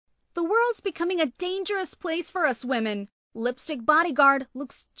world's becoming a dangerous place for us women. Lipstick Bodyguard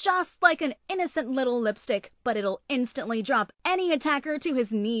looks just like an innocent little lipstick, but it'll instantly drop any attacker to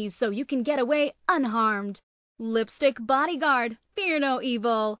his knees so you can get away unharmed. Lipstick Bodyguard, fear no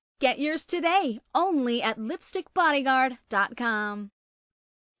evil. Get yours today, only at lipstickbodyguard.com.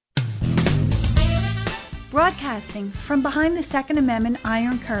 Broadcasting from behind the Second Amendment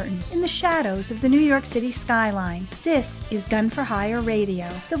Iron Curtain in the shadows of the New York City skyline, this is Gun for Hire Radio,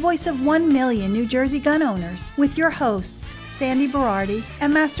 the voice of 1 million New Jersey gun owners, with your hosts, Sandy Berardi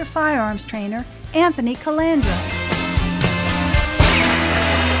and Master Firearms Trainer Anthony Calandra.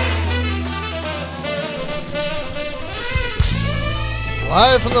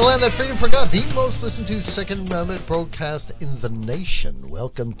 Live from the land that freedom forgot, the most listened to Second Amendment broadcast in the nation.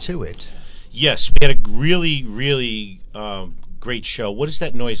 Welcome to it. Yes, we had a really great show. What is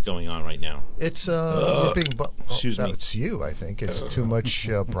that noise going on right now? It's excuse me. It's you, I think. It's too much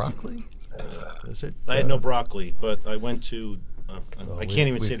broccoli. Is it? I had no broccoli, but I went to. I can't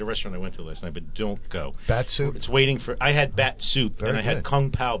even say the restaurant I went to last night, but don't go. Bat soup? It's waiting for. I had bat soup, Very and I had good.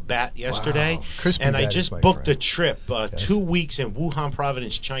 Kung Pao bat yesterday. Wow. Crispy and bat I just is my booked friend. a trip, Yes. 2 weeks in Wuhan,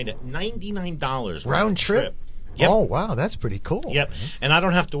 Providence, China, $99. Round trip? Yep. Oh, wow, that's pretty cool. Yep, and I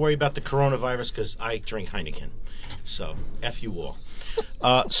don't have to worry about the coronavirus because I drink Heineken. So, F you all.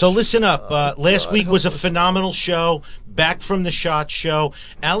 So listen up. Last week was a phenomenal show. Back from the SHOT Show.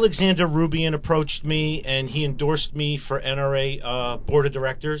 Alexander Rubian approached me, and he endorsed me for NRA Board of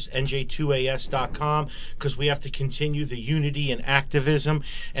Directors, NJ2AS.com, because we have to continue the unity and activism.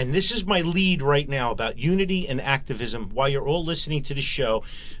 And this is my lead right now about unity and activism. While you're all listening to the show,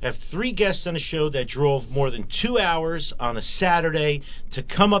 I have 3 guests on the show that drove more than 2 hours on a Saturday to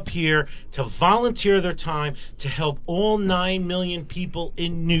come up here to volunteer their time to help all 9 million people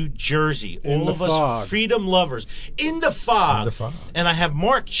in New Jersey. All of us freedom lovers. In the fog. And I have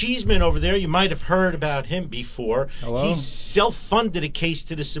Mark Cheeseman over there. You might have heard about him before. Hello. He self-funded a case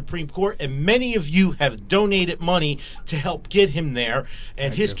to the Supreme Court, and many of you have donated money to help get him there.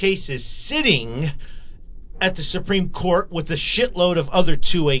 And his case is sitting at the Supreme Court with a shitload of other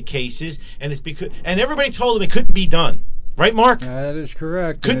 2A cases, and it's because everybody told him it couldn't be done. Right, Mark? That is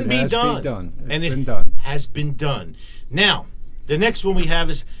correct. Couldn't be done. It's and been it done. has been done. Now, the next one we have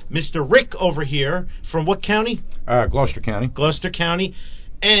is Mr. Rick over here from what county? Gloucester County. Gloucester County.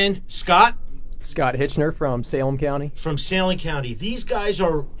 And Scott? Scott Hitchner from Salem County. From Salem County. These guys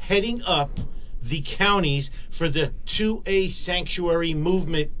are heading up the counties for the 2A sanctuary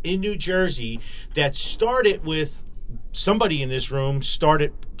movement in New Jersey that started with somebody in this room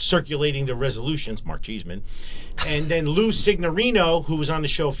started circulating the resolutions, Mark Cheeseman, and then Lou Signorino, who was on the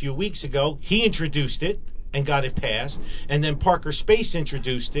show a few weeks ago, he introduced it and got it passed, and then Parker Space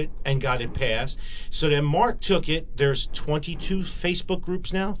introduced it and got it passed. So then Mark took it. There's 22 Facebook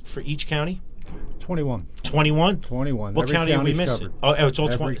groups now for each county. 21. 21? 21. What Every county are we missing? covered. Oh, it's all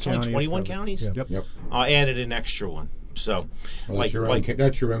Every 21 counties? Yep. I added an extra one. So, Well, that's your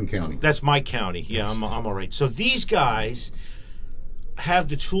own county. That's my county. Yeah, I'm all right. So these guys have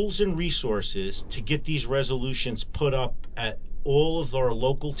the tools and resources to get these resolutions put up at all of our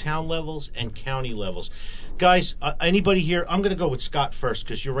local town levels and county levels. Guys, anybody here? I'm going to go with Scott first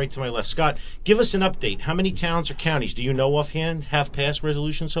because you're right to my left. Scott, give us an update. How many towns or counties do you know offhand have passed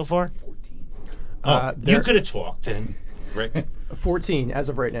resolutions so far? 14. You could have talked then, Rick. 14 as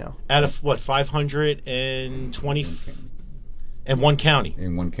of right now. Out of what, 520 and one county?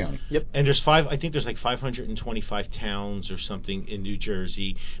 In one county. Yep. And I think there's like 525 towns or something in New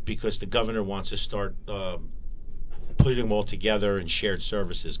Jersey because the governor wants to start putting them all together in shared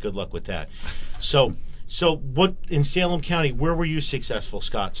services. Good luck with that. So what in Salem County, where were you successful,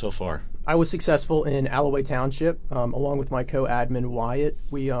 Scott, so far? I was successful in Alloway Township, along with my co-admin Wyatt.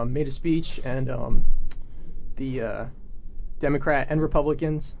 We made a speech, and the Democrat and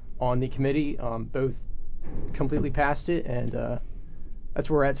Republicans on the committee both completely passed it, and that's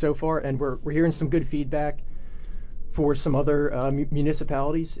where we're at so far. And we're hearing some good feedback for some other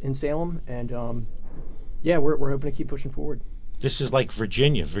municipalities in Salem, and we're hoping to keep pushing forward. This is like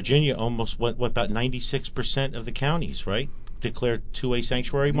Virginia. Virginia almost about 96% of the counties, right? Declared 2A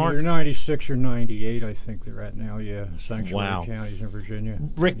sanctuary, Mark? Either 96 or 98, I think they're at now, sanctuary counties in Virginia.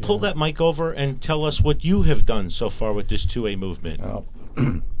 Rick, pull that mic over and tell us what you have done so far with this 2A movement.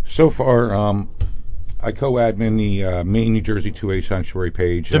 So far, I co-admin the main New Jersey 2A sanctuary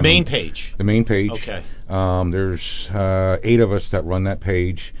page. The main page? The main page. Okay. There's 8 of us that run that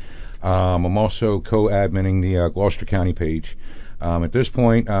page. I'm also co-adminning the Gloucester County page. At this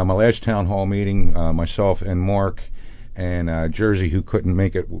point, my last town hall meeting, myself and Mark and Jersey, who couldn't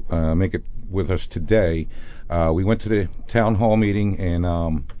make it with us today, we went to the town hall meeting, and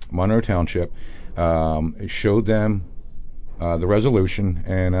Monroe Township, showed them the resolution,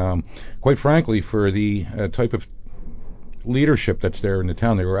 and quite frankly, for the type of leadership that's there in the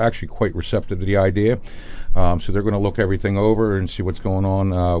town, they were actually quite receptive to the idea. So they're going to look everything over and see what's going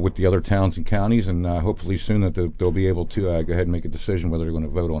on with the other towns and counties, and hopefully soon that they'll be able to go ahead and make a decision whether they're going to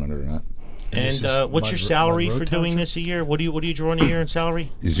vote on it or not. And what's your salary for doing this a year? What do you draw in a year in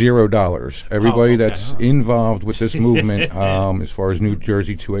salary? $0. Everybody that's involved with this movement, as far as New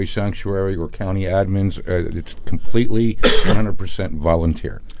Jersey 2A Sanctuary or county admins, it's completely 100%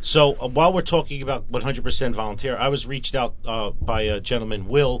 volunteer. So while we're talking about 100% volunteer, I was reached out by a gentleman,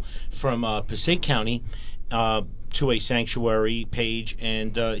 Will, from Passaic County, to a sanctuary page,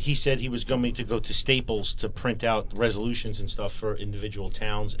 and he said he was going to go to Staples to print out resolutions and stuff for individual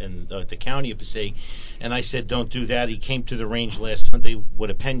towns and the county of Passaic. And I said, don't do that. He came to the range last Sunday with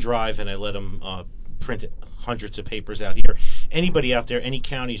a pen drive, and I let him print hundreds of papers out here. Anybody out there, any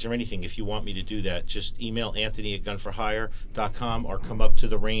counties or anything, if you want me to do that, just email Anthony at gunforhire.com or come up to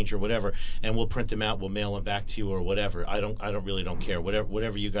the range or whatever, and we'll print them out. We'll mail them back to you or whatever. I really don't care.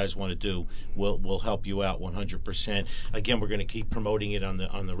 Whatever you guys want to do, we'll help you out 100%. Again, we're going to keep promoting it on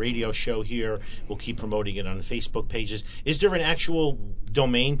the radio show here. We'll keep promoting it on the Facebook pages. Is there an actual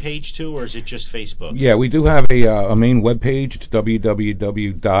domain page too, or is it just Facebook? Yeah, we do have a main web page. It's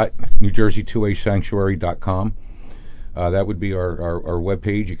www.newjersey2asanctuary.com. That would be our web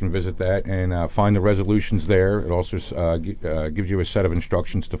page. You can visit that and find the resolutions there. It also gives you a set of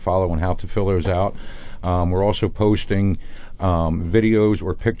instructions to follow on how to fill those out. We're also posting videos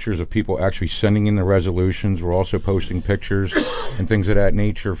or pictures of people actually sending in the resolutions. We're also posting pictures and things of that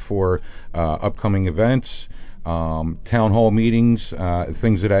nature for upcoming events, town hall meetings,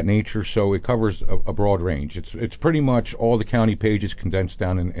 things of that nature. So it covers a broad range. It's pretty much all the county pages condensed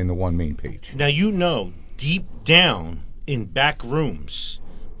down in the one main page. Now, deep down in back rooms,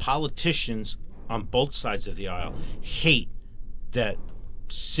 politicians on both sides of the aisle hate that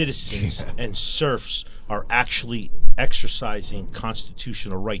citizens and serfs are actually exercising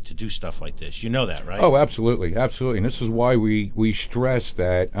constitutional right to do stuff like this. You know that, right? Oh, absolutely. And this is why we stress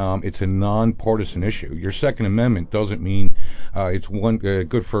that it's a nonpartisan issue. Your Second Amendment doesn't mean it's one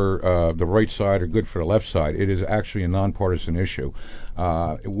good for the right side or good for the left side. It is actually a nonpartisan issue,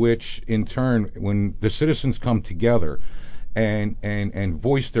 which in turn, when the citizens come together and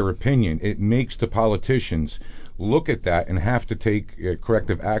voice their opinion, it makes the politicians look at that and have to take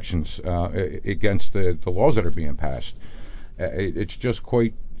corrective actions against the laws that are being passed. It's just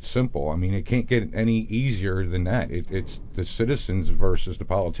quite simple. I mean, it can't get any easier than that. It's the citizens versus the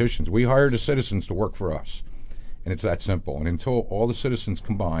politicians. We hire the citizens to work for us, and it's that simple. And until all the citizens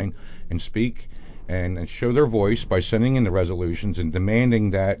combine and speak and show their voice by sending in the resolutions and demanding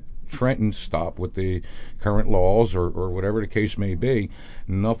that Trenton stop with the current laws or whatever the case may be,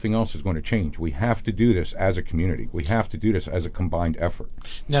 nothing else is going to change. We have to do this as a community. We have to do this as a combined effort.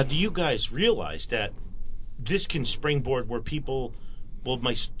 Now, do you guys realize that this can springboard where people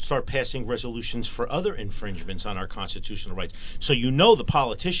might start passing resolutions for other infringements on our constitutional rights? So the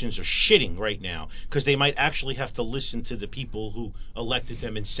politicians are shitting right now because they might actually have to listen to the people who elected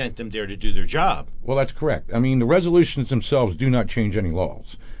them and sent them there to do their job. Well, that's correct. I mean, the resolutions themselves do not change any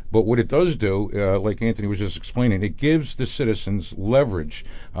laws. But what it does do, like Anthony was just explaining, it gives the citizens leverage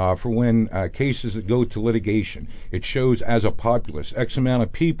for when cases go to litigation. It shows as a populace, X amount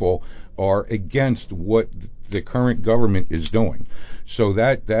of people are against what the current government is doing. So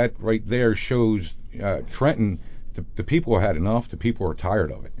that right there shows Trenton, the people had enough, the people are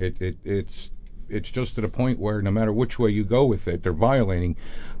tired of it. It's just to the point where no matter which way you go with it, they're violating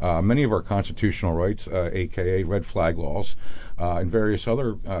many of our constitutional rights, a.k.a. red flag laws, and various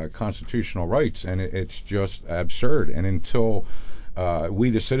other constitutional rights, and it's just absurd. And until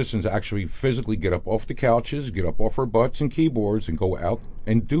we, the citizens, actually physically get up off the couches, get up off our butts and keyboards, and go out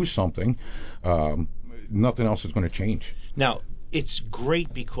and do something, nothing else is going to change. Now, it's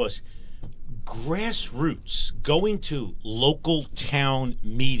great because grassroots, going to local town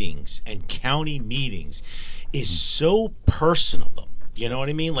meetings and county meetings is so personable. You know what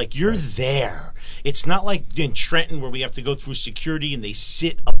I mean? Like, you're there. It's not like in Trenton where we have to go through security and they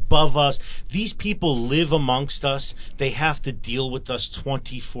sit above us. These people live amongst us. They have to deal with us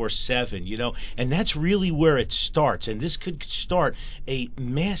 24/7, and that's really where it starts. And this could start a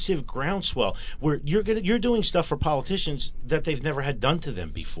massive groundswell where you're doing stuff for politicians that they've never had done to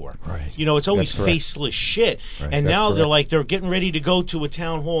them before. Right. It's always faceless shit. Right. And now they're getting ready to go to a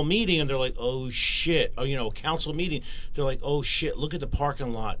town hall meeting and they're like, oh shit, a council meeting. They're like, oh shit, look at the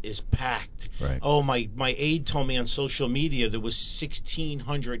parking lot is packed. Right. Oh, my aide told me on social media there was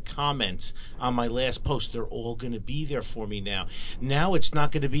 1,600 comments on my last post. They're all going to be there for me now. Now it's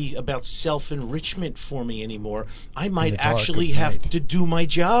not going to be about self-enrichment for me anymore. I might actually have to do my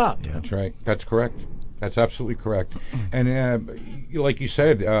job. Yeah. That's right. That's correct. That's absolutely correct. And like you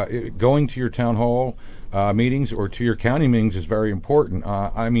said, going to your town hall meetings or to your county meetings is very important.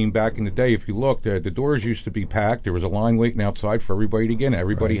 I mean, back in the day, if you looked, the doors used to be packed. There was a line waiting outside for everybody to get in.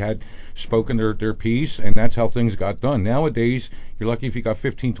 Everybody had spoken their piece, and that's how things got done. Nowadays, you're lucky if you got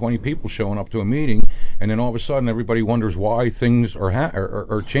 15, 20 people showing up to a meeting, and then all of a sudden everybody wonders why things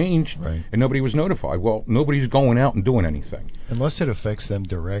are changed, and nobody was notified. Well, nobody's going out and doing anything. Unless it affects them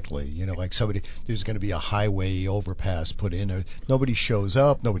directly. You know, like there's going to be a highway overpass put in. Nobody shows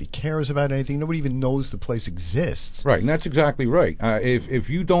up. Nobody cares about anything. Nobody even knows the place exists. Right, and that's exactly right. If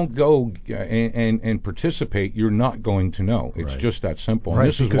you don't go and participate, you're not going to know. It's just that simple. And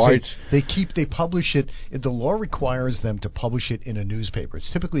this is why they publish it. The law requires them to publish it in a newspaper.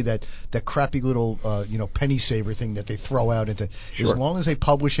 It's typically that crappy little penny saver thing that they throw out into. As long as they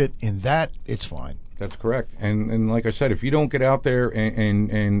publish it in that, it's fine. That's correct. And like I said, if you don't get out there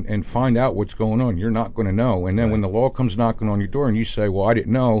and find out what's going on, you're not going to know. And then when the law comes knocking on your door and you say, well, I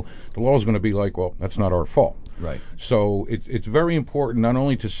didn't know, the law's going to be like, well, that's not our fault. Right. So it's very important not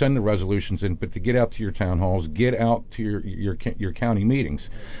only to send the resolutions in, but to get out to your town halls, get out to your county meetings.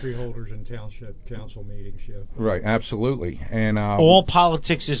 Freeholders and township council meetings, Right, absolutely. And all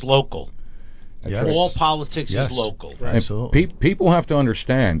politics is local. Yes. All politics is local. Right. Absolutely. People have to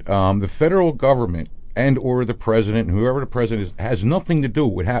understand the federal government and or the president, and whoever the president is, has nothing to do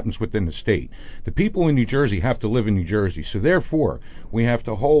with what happens within the state. The people in New Jersey have to live in New Jersey. So therefore, we have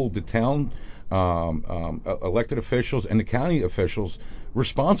to hold the town elected officials and the county officials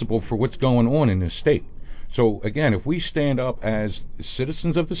responsible for what's going on in this state. So again, if we stand up as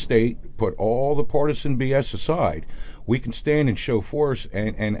citizens of the state, put all the partisan BS aside, we can stand and show force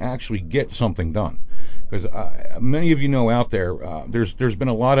and actually get something done. Because many of you know out there, there's been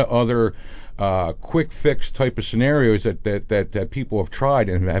a lot of other quick fix type of scenarios that people have tried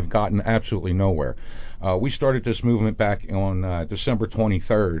and have gotten absolutely nowhere. We started this movement back on December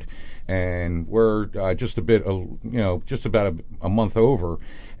 23rd, and we're just about a month over.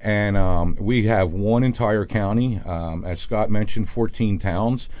 And we have one entire county, as Scott mentioned, 14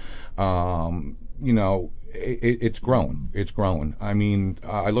 towns. It's growing. It's growing. I mean,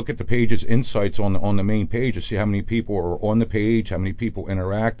 I look at the page's insights on the main page to see how many people are on the page, how many people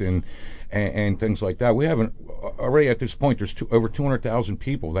interact, and things like that. We haven't already at this point. There's over 200,000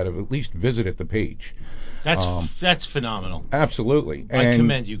 people that have at least visited the page. That's phenomenal. Absolutely. I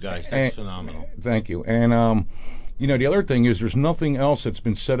commend you guys. That's phenomenal. Thank you. And the other thing is there's nothing else that's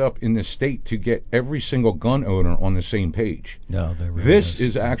been set up in the state to get every single gun owner on the same page. No, there really This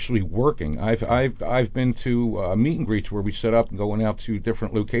is actually working. I've been to meet and greets where we set up and going out to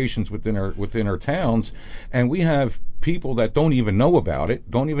different locations within our towns, and we have people that don't even know about it,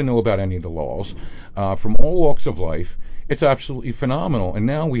 don't even know about any of the laws, from all walks of life. It's absolutely phenomenal. And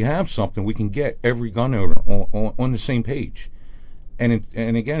now we have something we can get every gun owner on the same page. And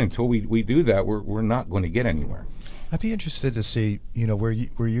again, until we do that, we're not going to get anywhere. I'd be interested to see, where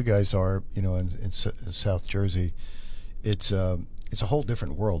you guys are, in South Jersey. It's a whole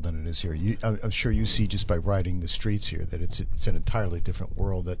different world than it is here. I'm sure you see just by riding the streets here that it's an entirely different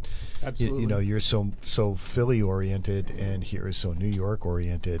world. That Absolutely. You're so Philly oriented, and here is so New York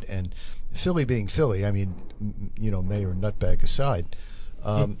oriented, and Philly being Philly. I mean, Mayor Nutbag aside,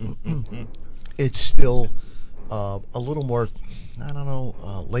 it's still a little more,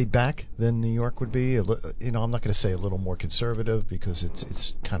 laid back than New York would be. I'm not going to say a little more conservative because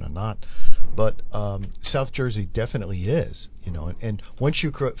it's kind of not, but South Jersey definitely is. And once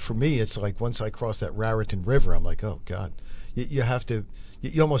for me, it's like once I cross that Raritan River, I'm like, oh God, you have to,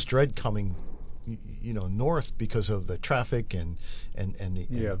 you almost dread coming, north because of the traffic and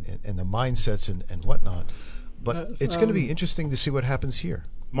the mindsets and whatnot. But it's going to be interesting to see what happens here.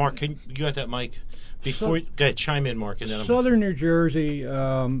 Mark, you got that mic? Go ahead, chime in, Mark. And then Southern New Jersey,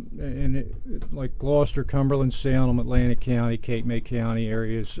 like Gloucester, Cumberland, Salem, Atlantic County, Cape May County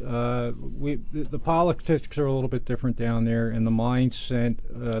areas, the politics are a little bit different down there, and the mindset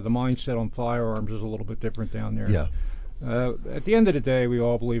on firearms is a little bit different down there. Yeah. At the end of the day, we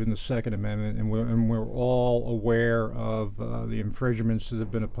all believe in the Second Amendment, and we're all aware of the infringements that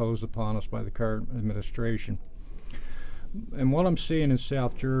have been imposed upon us by the current administration. And what I'm seeing in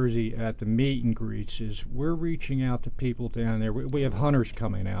South Jersey at the meet and greets is we're reaching out to people down there. We have hunters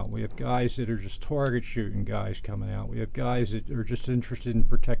coming out. We have guys that are just target shooting guys coming out. We have guys that are just interested in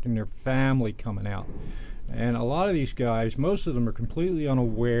protecting their family coming out. And a lot of these guys, most of them are completely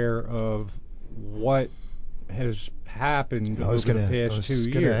unaware of what has happened I over was the past 2 I was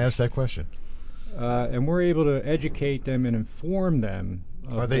going to years. ask that question. And we're able to educate them and inform them.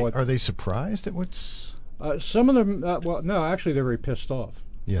 Are they surprised at what's? Some of them, well, no, actually, they're very pissed off.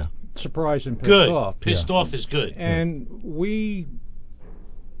 Yeah. Surprised and pissed Good. off. Pissed off is good. And we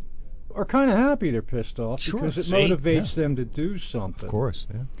are kind of happy they're pissed off because it motivates them to do something. Of course,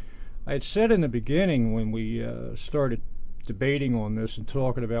 yeah. I had said in the beginning when we started debating on this and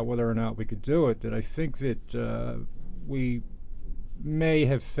talking about whether or not we could do it, that I think that we may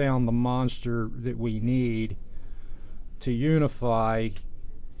have found the monster that we need to unify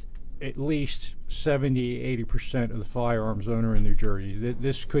at least 70-80% of the firearms owner in New Jersey.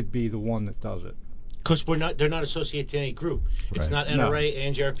 This could be the one that does it. Because they're not associated to any group. It's not NRA,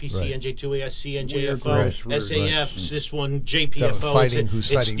 NJRPC, NJ2ASC, NJFO, SAF, this one, JPFO.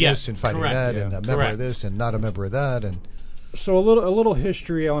 Who's fighting this and fighting that, and a member of this and not a member of that, and so a little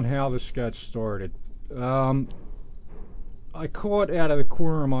history on how this got started. I caught out of the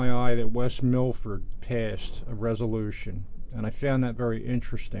corner of my eye that West Milford passed a resolution, and I found that very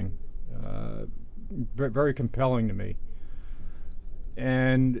interesting, very compelling to me.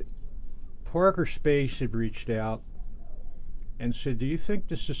 And Parker Space had reached out and said, do you think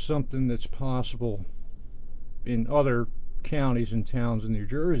this is something that's possible in other counties and towns in New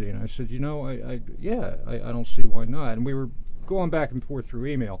Jersey? And I said, I don't see why not. And we were going back and forth through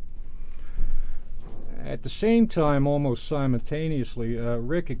email. At the same time, almost simultaneously,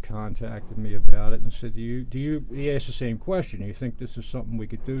 Rick had contacted me about it and said, he asked the same question, do you think this is something we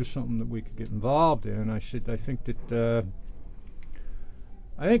could do, something that we could get involved in? And I said, I think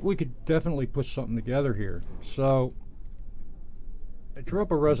we could definitely put something together here. So I drew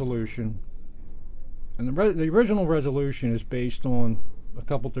up a resolution, and the original resolution is based on a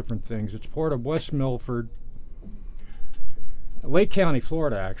couple different things. It's part of West Milford, Lake County,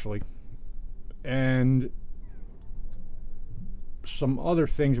 Florida, actually, and some other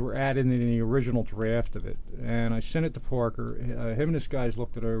things were added in the original draft of it. And I sent it to Parker. Him and his guys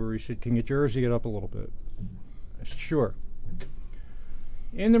looked it over. He said, can you Jersey it up a little bit? I said, sure.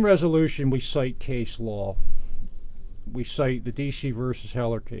 In the resolution, we cite case law. We cite the D.C. versus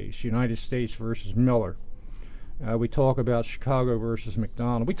Heller case, United States versus Miller. We talk about Chicago versus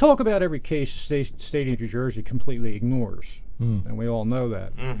McDonald. We talk about every case the state of New Jersey completely ignores, and we all know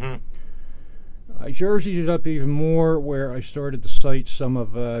that. Mm-hmm. I jerseyed it up even more, where I started to cite some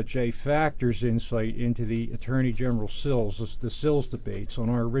of Jay Factor's insight into the Attorney General Sills, the Sills debates on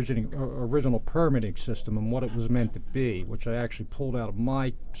our original permitting system and what it was meant to be, which I actually pulled out of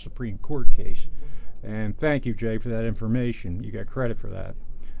my Supreme Court case. And thank you, Jay, for that information. You got credit for that.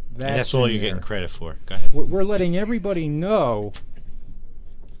 That's all you're getting credit for. Go ahead. We're letting everybody know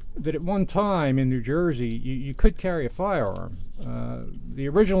that at one time in New Jersey you could carry a firearm. The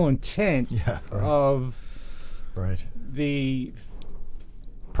original intent of the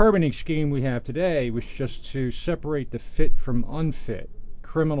permitting scheme we have today was just to separate the fit from unfit,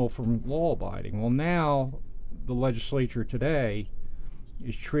 criminal from law-abiding. Well, now the legislature today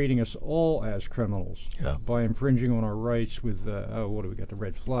is treating us all as criminals by infringing on our rights with, what do we got, the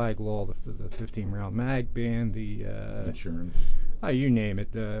red flag law, the 15-round mag ban, the insurance. You name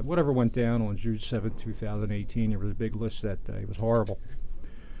it. Whatever went down on June 7, 2018, there was a big list that day. It was horrible.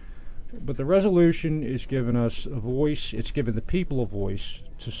 But the resolution is giving us a voice. It's giving the people a voice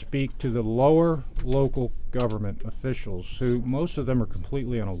to speak to the lower local government officials, who most of them are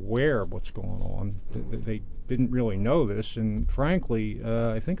completely unaware of what's going on. They didn't really know this, and frankly,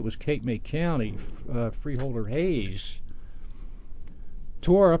 I think it was Cape May County, Freeholder Hayes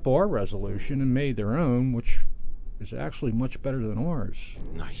tore up our resolution and made their own, which is actually much better than ours.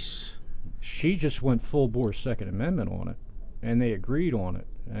 Nice. She just went full bore Second Amendment on it, and they agreed on it.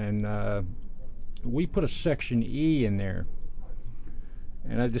 And we put a Section E in there.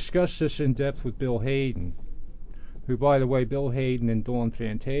 And I discussed this in depth with Bill Hayden, who, by the way, Bill Hayden and Dawn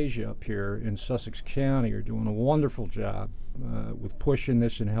Fantasia up here in Sussex County are doing a wonderful job with pushing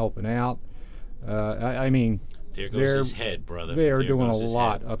this and helping out. I mean, there goes his head, brother. They are doing a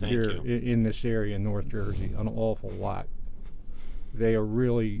lot up here in this area in North Jersey, an awful lot. They are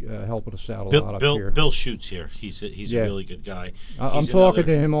really helping us out a lot up here. Bill shoots here. He's a really good guy. I'm talking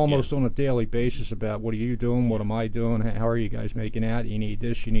to him almost on a daily basis about what are you doing, what am I doing, how are you guys making out, you need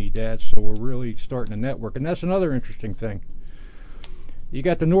this, you need that. So we're really starting to network. And that's another interesting thing. You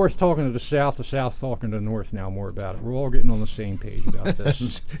got the North talking to the South talking to the North now more about it. We're all getting on the same page about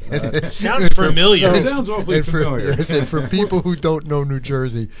this. Sounds familiar. It sounds awfully familiar. And for people who don't know New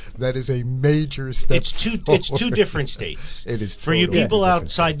Jersey, that is a major step It's two different states. It is for you totally people different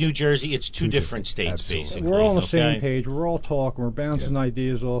outside states. New Jersey. It's two different states, Absolutely. basically. We're all on the okay? same page. We're all talking. We're bouncing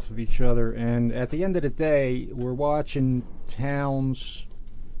ideas off of each other. And at the end of the day, we're watching towns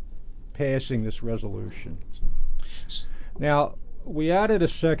passing this resolution. Now, we added a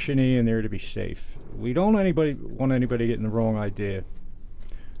Section E in there to be safe. We don't want anybody getting the wrong idea.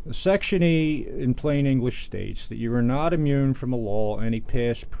 The Section E in plain English states that you are not immune from the law, any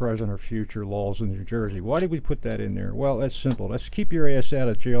past, present, or future laws in New Jersey. Why did we put that in there? Well, that's simple. Let's keep your ass out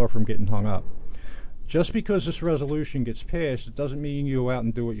of jail from getting hung up. Just because this resolution gets passed, it doesn't mean you go out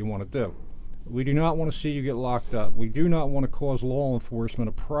and do what you want to do. We do not want to see you get locked up. We do not want to cause law enforcement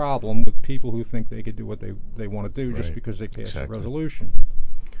a problem with people who think they could do what they want to do just because they passed a resolution.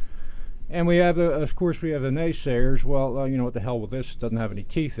 And we have, of course, we have the naysayers. Well, you know what the hell with this? It doesn't have any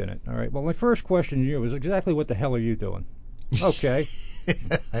teeth in it. All right. Well, my first question to you is exactly what the hell are you doing? Okay.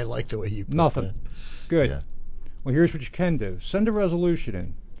 I like the way you put Nothing. that. Good. Yeah. Well, here's what you can do. Send a resolution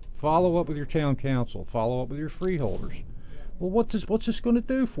in. Follow up with your town council. Follow up with your freeholders. Well, what's this going to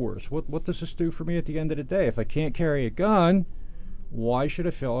do for us? What does this do for me at the end of the day? If I can't carry a gun, why should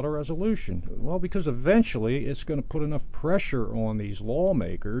I fill out a resolution? Well, because eventually it's going to put enough pressure on these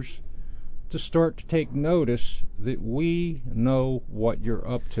lawmakers to start to take notice that we know what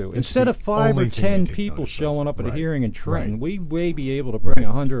you're up to. Instead of 5 or 10 people showing up at a hearing in Trenton, we may be able to bring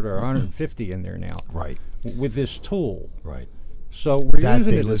 100 or 150 in there now. Right. With this tool. Right. So we're that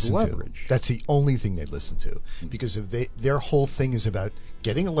using they it listen as leverage. To. That's the only thing they listen to, because if their whole thing is about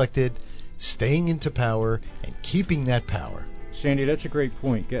getting elected, staying into power, and keeping that power. Sandy, that's a great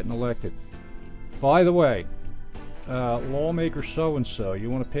point, getting elected. By the way, lawmaker so-and-so, you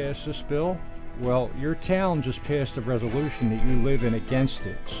want to pass this bill? Well, your town just passed a resolution that you live in against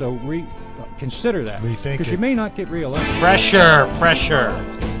it. So consider that, because you may not get reelected. Pressure.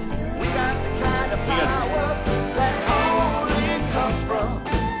 We got the kind of power that only comes from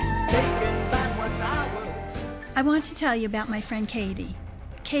taking back what's ours. I want to tell you about my friend Katie.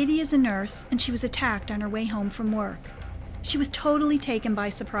 Katie is a nurse, and she was attacked on her way home from work. She was totally taken by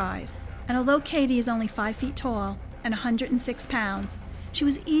surprise, and although Katie is only 5 feet tall and 106 pounds, she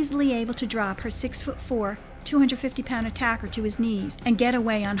was easily able to drop her 6'4", 250-pound attacker to his knees and get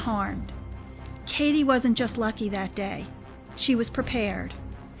away unharmed. Katie wasn't just lucky that day. She was prepared.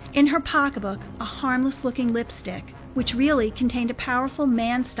 In her pocketbook, a harmless-looking lipstick, which really contained a powerful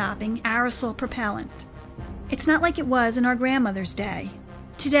man-stopping aerosol propellant. It's not like it was in our grandmother's day.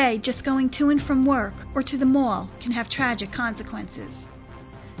 Today, just going to and from work or to the mall can have tragic consequences.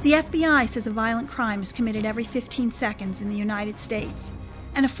 The FBI says a violent crime is committed every 15 seconds in the United States,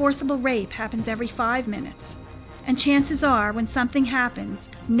 and a forcible rape happens every 5 minutes. And chances are, when something happens,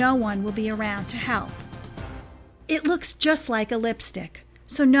 no one will be around to help. It looks just like a lipstick,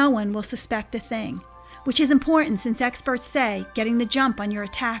 so no one will suspect a thing, which is important since experts say getting the jump on your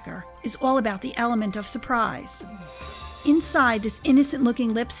attacker is all about the element of surprise. Inside this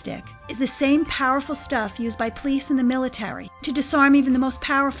innocent-looking lipstick is the same powerful stuff used by police and the military to disarm even the most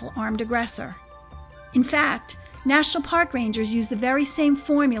powerful armed aggressor. In fact, National Park Rangers use the very same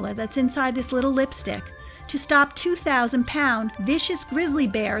formula that's inside this little lipstick to stop 2,000-pound vicious grizzly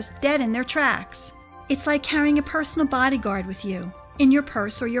bears dead in their tracks. It's like carrying a personal bodyguard with you, in your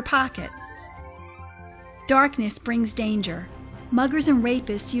purse or your pocket. Darkness brings danger. Muggers and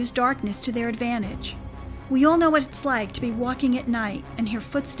rapists use darkness to their advantage. We all know what it's like to be walking at night and hear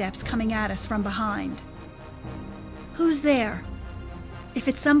footsteps coming at us from behind. Who's there? If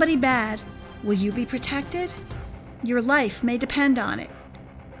it's somebody bad, will you be protected? Your life may depend on it.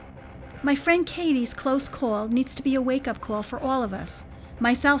 My friend Katie's close call needs to be a wake-up call for all of us,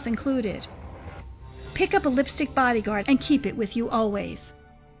 myself included. Pick up a lipstick bodyguard and keep it with you always.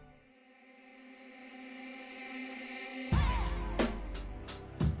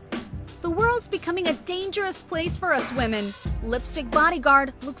 The world's becoming a dangerous place for us women. Lipstick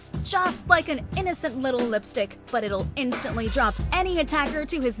Bodyguard looks just like an innocent little lipstick, but it'll instantly drop any attacker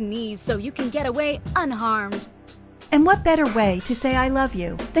to his knees so you can get away unharmed. And what better way to say I love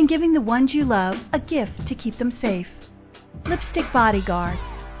you than giving the ones you love a gift to keep them safe? Lipstick Bodyguard.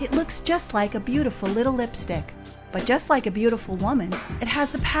 It looks just like a beautiful little lipstick. But just like a beautiful woman, it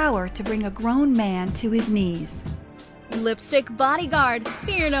has the power to bring a grown man to his knees. Lipstick Bodyguard.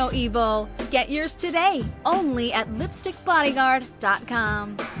 Fear no evil. Get yours today, only at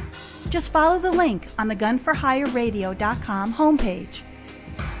lipstickbodyguard.com. Just follow the link on the gunforhireradio.com homepage.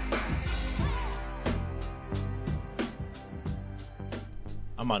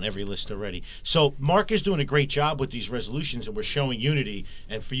 I'm on every list already. So Mark is doing a great job with these resolutions, and we're showing unity.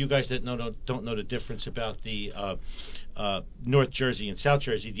 And for you guys that don't know the difference about the North Jersey and South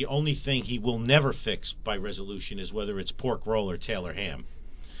Jersey, the only thing he will never fix by resolution is whether it's pork roll or Taylor ham.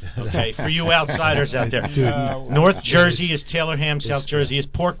 Okay, for you outsiders out there, North Jersey is Taylor ham, South Jersey is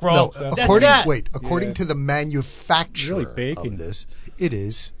pork roll. No, That's according to the manufacturer Really baking. of this, it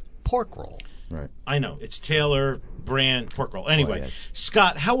is pork roll. Right. I know it's Taylor brand pork roll. Anyway, yeah,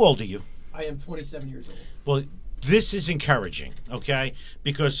 Scott, how old are you? I am 27 years old. Well, this is encouraging, okay?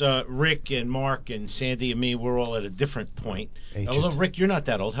 Because Rick and Mark and Sandy and me, we're all at a different point. Ancient. Although, Rick, you're not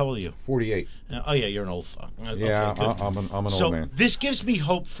that old. How old are you? 48. Oh, yeah, you're an old fuck. Yeah, Okay, good. I'm an So old man. this gives me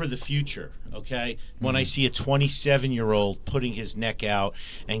hope for the future, okay? When I see a 27-year-old putting his neck out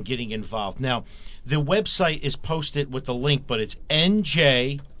and getting involved. Now, the website is posted with the link, but it's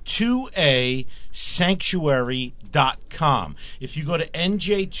NJ2ASanctuary.com. If you go to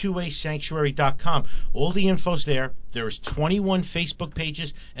NJ2ASanctuary.com, all the info's there. There's 21 Facebook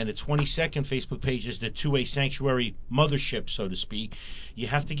pages, and the 22nd Facebook page is the 2A Sanctuary mothership, so to speak. You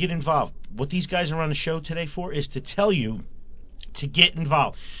have to get involved. What these guys are on the show today for is to tell you to get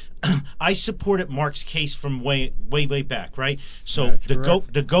involved. I supported Mark's case from way back, right? So That's the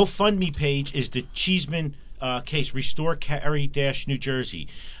correct. the GoFundMe page is the Cheeseman case, Restore Cary New Jersey.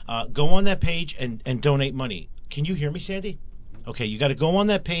 Go on that page and donate money. Can you hear me, Sandy? Okay, you got to go on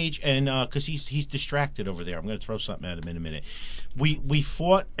that page and because he's distracted over there. I'm going to throw something at him in a minute. We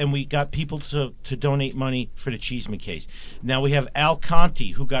fought and we got people to donate money for the Cheeseman case. Now we have Al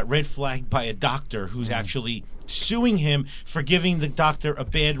Conti, who got red flagged by a doctor who's actually suing him for giving the doctor a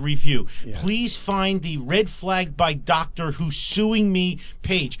bad review. Yeah. Please find the red flagged by doctor who's suing me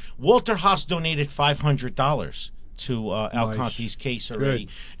page. Walter Haas donated $500 to Al Nice. Conti's case already.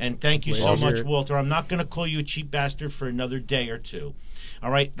 Good. And thank you Glad so to much, hear it. Walter. I'm not going to call you a cheap bastard for another day or two.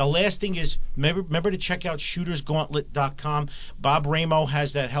 All right. The last thing is, remember to check out shootersgauntlet.com. Bob Ramo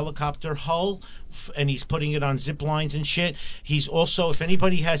has that helicopter hull, and he's putting it on zip lines and shit. He's also, if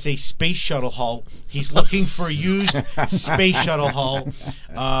anybody has a space shuttle hull, he's looking for a used space shuttle hull.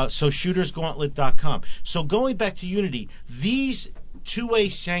 So shootersgauntlet.com. So going back to Unity, these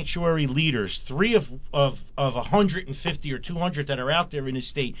 2A sanctuary leaders, 3 of 150 or 200 that are out there in the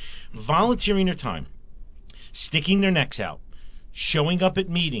state, volunteering their time, sticking their necks out, showing up at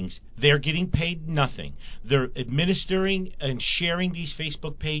meetings. They're getting paid nothing. They're administering and sharing these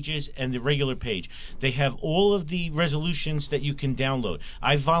Facebook pages and the regular page. They have all of the resolutions that you can download.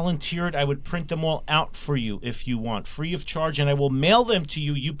 I volunteered. I would print them all out for you if you want, free of charge, and I will mail them to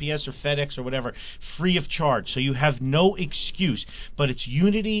you, UPS or FedEx or whatever, free of charge. So you have no excuse. But it's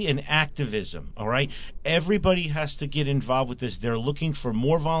unity and activism, all right? Everybody has to get involved with this. They're looking for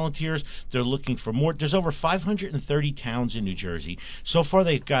more volunteers. They're looking for more. There's over 530 towns in New Jersey. So far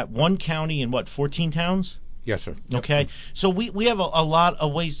they've got one county and 14 towns? Yes, sir. Okay, so we have a lot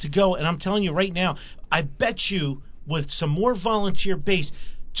of ways to go, and I'm telling you right now, I bet you with some more volunteer base,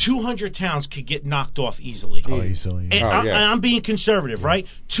 200 towns could get knocked off easily. Oh, easily. And I'm being conservative, right?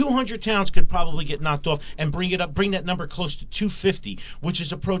 200 towns could probably get knocked off and bring that number close to 250, which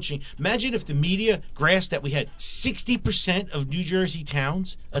is approaching. Imagine if the media grasped that we had 60% of New Jersey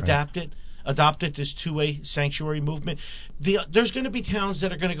towns adopted this 2A sanctuary movement. There's going to be towns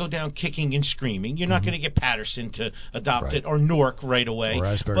that are going to go down kicking and screaming. You're not going to get Patterson to adopt it or Newark right away. Or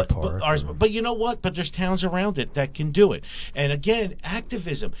Asbury Park. But you know what? But there's towns around it that can do it. And again,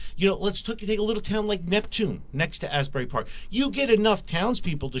 activism. Let's take a little town like Neptune next to Asbury Park. You get enough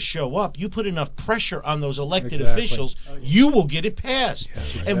townspeople to show up. You put enough pressure on those elected officials, you will get it passed.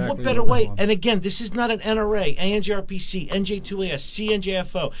 Yeah, And what Exactly better what way? we want. And again, this is not an NRA, ANJRPC, NJ2AS,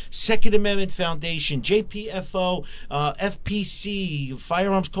 CNJFO, Second Amendment Foundation, JPFO, FPC,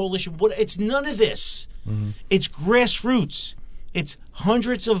 Firearms Coalition. It's none of this. Mm-hmm. It's grassroots. It's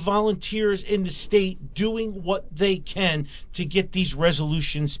hundreds of volunteers in the state doing what they can to get these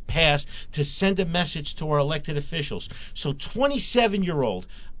resolutions passed, to send a message to our elected officials. So 27-year-old,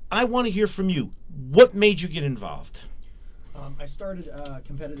 I want to hear from you. What made you get involved? I started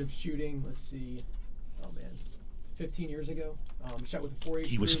competitive shooting, 15 years ago. Shot with a 4H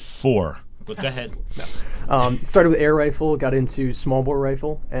He was group. 4. But go ahead. Started with air rifle, got into small bore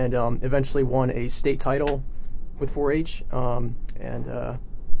rifle, and eventually won a state title with 4H.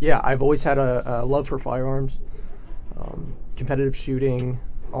 I've always had a love for firearms, competitive shooting,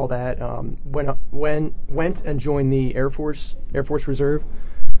 all that. Went and joined the Air Force Reserve,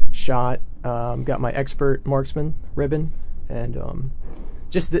 shot, got my expert marksman ribbon, and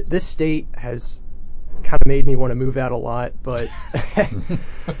just this state has kind of made me want to move out a lot, but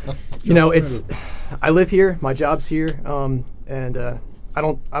I live here, my job's here, and I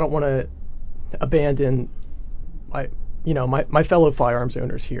don't want to abandon my fellow firearms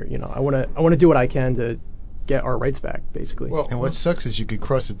owners here. I want to do what I can to get our rights back, basically. Well, And what sucks is you could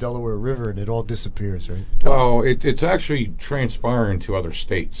cross the Delaware River and it all disappears, right? Well, it's actually transpiring to other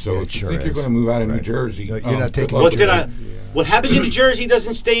states. So Yeah, it if you sure think you're is. going to move out of New Right. Jersey, No, you're not good taking luck New with Jersey. that. What happens in New Jersey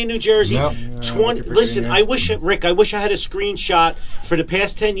doesn't stay in New Jersey. No. Listen, I wish I had a screenshot for the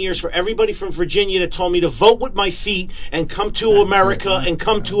past 10 years for everybody from Virginia that told me to vote with my feet and come to America and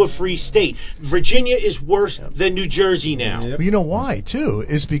come to a free state. Virginia is worse than New Jersey now. Yep. But you know why, too,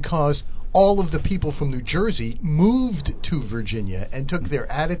 is because all of the people from New Jersey moved to Virginia and took their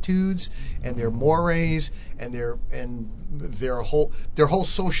attitudes and their mores and their whole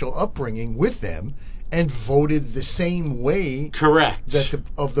social upbringing with them and voted the same way Correct. that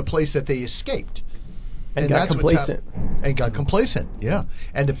of the place that they escaped. and got that's what's complacent. and got complacent, yeah.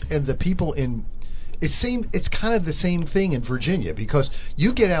 And the people in it's kind of the same thing in Virginia, because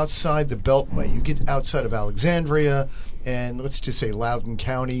you get outside the Beltway, you get outside of Alexandria, and let's just say Loudoun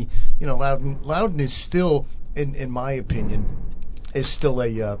County. Loudoun is still, in my opinion, is still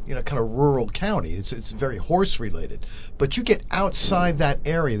a kind of rural county. It's very horse related. But you get outside that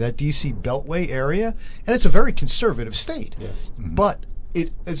area, that DC Beltway area, and it's a very conservative state. Yeah. But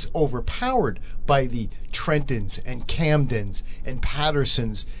it is overpowered by the Trentons and Camdens and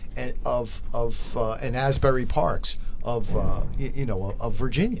Pattersons and and Asbury Parks of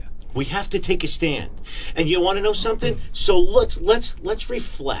Virginia. We have to take a stand. And you want to know something? So let's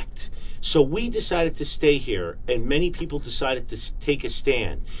reflect. So we decided to stay here, and many people decided to take a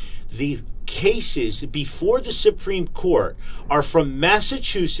stand. The cases before the Supreme Court are from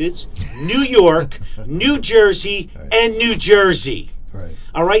Massachusetts, New York, New Jersey, and New Jersey. Right.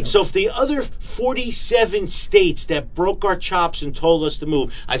 All right, so if the other 47 states that broke our chops and told us to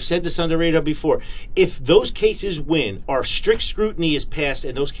move, I've said this on the radio before, if those cases win, or strict scrutiny is passed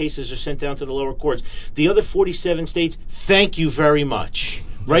and those cases are sent down to the lower courts, the other 47 states, thank you very much.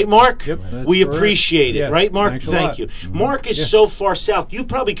 Right, Mark? Yep, that's we correct. appreciate it. Yeah, Right, Mark? thanks a Thank lot. you. Mhm. Mark is Yeah. so far south, you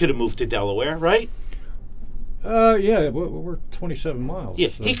probably could have moved to Delaware, right? Yeah, we're 27 miles. Yeah,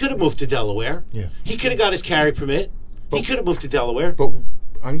 so- he could have moved to Delaware. Yeah. He could have got his carry permit. He But- could have moved to Delaware. But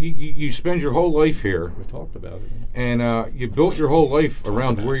you spend your whole life here, We talked about it. and you built your whole life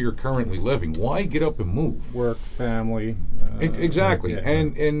around where you're currently living. Why get up and move? Work, family. Exactly. yeah.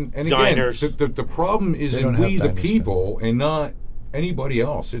 And again, Diners. the problem is They in don't have we the diners, people and not anybody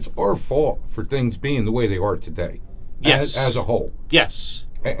else. It's our fault for things being the way they are today. Yes. As a whole. Yes.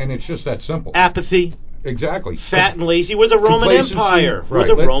 And it's just that simple. Apathy. Exactly. Fat and lazy. We're the Roman Complacency. Empire. Right.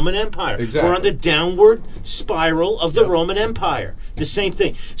 We're the Roman Empire. Exactly. We're on the downward spiral of the Roman Empire. The same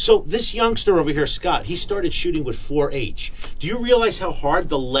thing. So this youngster over here, Scott, he started shooting with 4-H. Do you realize how hard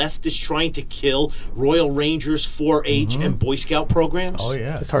the left is trying to kill Royal Rangers, 4-H, and Boy Scout programs? Oh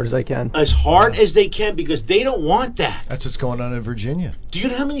yeah, As hard as I can. As hard as they can, because they don't want that. that's what's going on in Virginia. Do you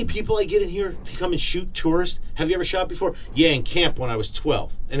know how many people I get in here to come and shoot tourists? Have you ever shot before? Yeah, in camp when I was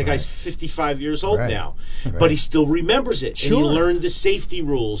 12. And the guy's 55 years old Right. now. Right. But he still remembers it. Sure. And he learned the safety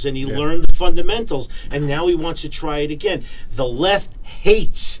rules, and he learned the fundamentals, and now he wants to try it again. The left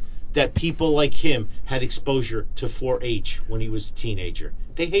hates that people like him had exposure to 4-H when he was a teenager.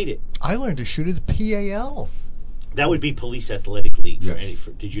 They hate it. I learned to shoot at the PAL. That would be Police Athletic League. Yes.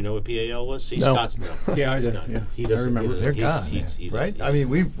 Did you know what PAL was? See, No. Scott's no. Yeah, I did. No, Yeah. he doesn't. I remember. They're He's- gone, he right? doesn't- I mean,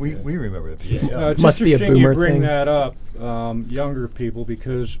 we remember the PAL. It's Must be a interesting boomer you bring thing. that up, younger people,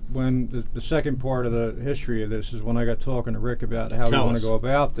 because when the second part of the history of this is when I got talking to Rick about how Tell we want us. to go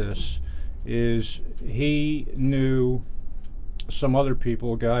about this, is he knew some other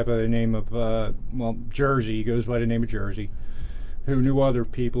people, a guy by the name of, Jersey, he goes by the name of Jersey, who knew other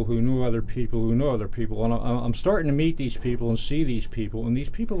people, who knew other people, who knew other people, and I'm starting to meet these people and see these people, and these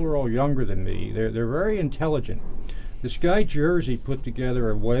people are all younger than me. They're very intelligent. This guy Jersey put together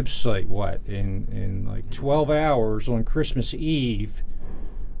a website, in like 12 hours on Christmas Eve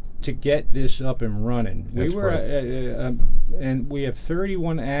to get this up and running. That's And we have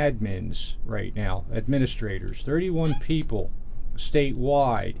 31 admins right now, administrators, 31 people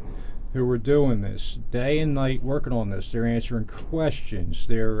statewide who are doing this day and night, working on this. They're answering questions.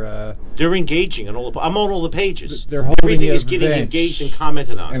 They're engaging on all the. I'm on all the pages. They're holding Everything is getting events. engaged and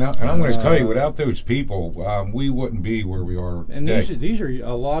commented on. And I'm going to tell you, without those people, we wouldn't be where we are And today. these are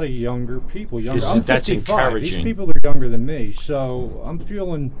a lot of younger people. Younger. This is- I'm that's 55. encouraging. These people are younger than me, so I'm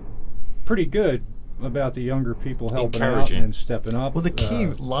feeling pretty good about the younger people helping out Encouraging. and stepping up. Well, the key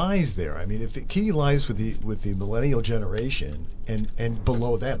lies there. I mean, if the key lies with the millennial generation and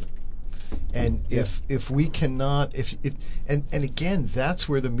below them, and if we cannot, and again, that's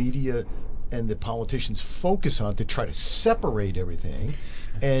where the media the politicians focus on to try to separate everything,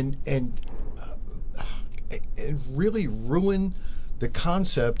 and really ruin the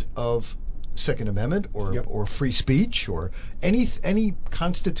concept of Second Amendment or free speech or any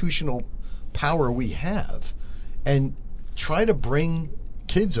constitutional power we have, and try to bring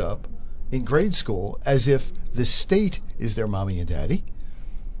kids up in grade school as if the state is their mommy and daddy.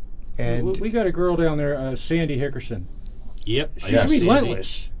 And we got a girl down there, Sandy Hickerson. Yep. She's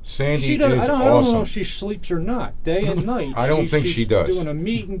relentless. Sandy I don't awesome. know if she sleeps or not, day and night. I don't think she does. She's doing a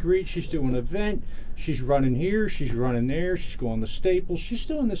meet and greet. She's doing an event. She's running here. She's running there. She's going to Staples. She's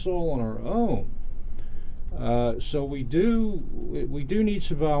doing this all on her own. So we do need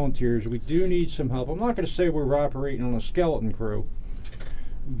some volunteers. We do need some help. I'm not going to say we're operating on a skeleton crew,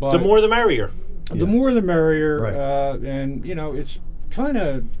 but the more the merrier. The more the merrier. Right. And it's kind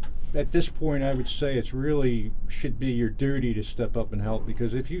of, at this point, I would say it's really should be your duty to step up and help,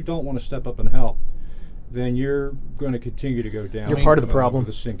 because if you don't want to step up and help, then you're going to continue to go down. You're part of the problem.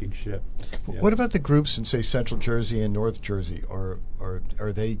 With a sinking ship. Yeah. What about the groups in, say, Central Jersey and North Jersey? Are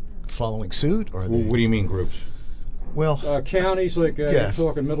they following suit? Or are they? What do you mean groups? Well, counties like you're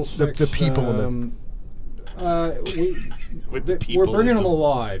talking Middlesex. The people we're bringing them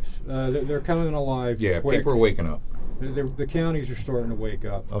alive. They're coming alive. Yeah, quick. people are waking up. The counties are starting to wake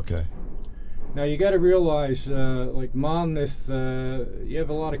up. Okay. Now you got to realize, like Monmouth, you have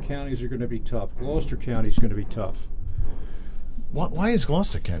a lot of counties that are going to be tough. Gloucester County is going to be tough. Why is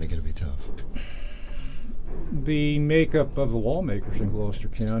Gloucester County going to be tough? The makeup of the lawmakers in Gloucester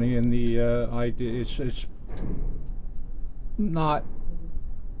County and the idea, it's not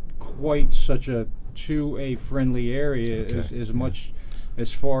quite such a 2A friendly area as much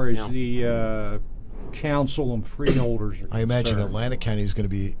as far as the council and freeholders are concerned. I imagine Atlantic County is going to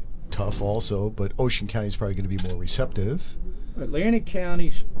be tough also, but Ocean County is probably going to be more receptive. Atlantic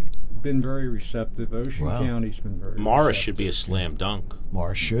County's been very receptive. Ocean County's been very Morris receptive. should be a slam dunk.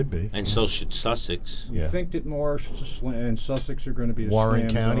 Morris should be. And so should Sussex. You think that Morris and Sussex are going to be a Warren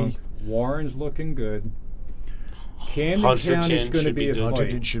slam County. dunk. Warren's looking good. Camden County's going to be a fight.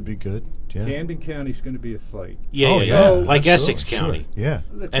 Huntington should be good. Yeah. Camden County's going to be a fight. Like Essex County. Sure. Yeah.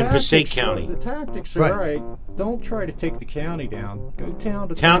 And Passaic County. The tactics are all right. Don't try to take the county down. Go town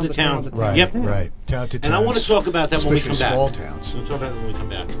to town. Right. Yep. Right. Town to town. And I want to talk about that when we come back. Small towns. We'll talk about that when we come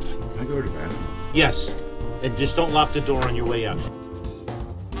back. I go to the bathroom. Yes. And just don't lock the door on your way out.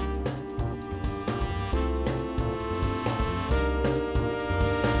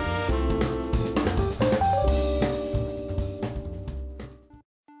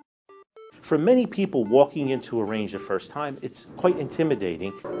 For many people, walking into a range the first time, it's quite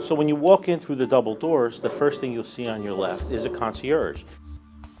intimidating. So when you walk in through the double doors, the first thing you'll see on your left is a concierge.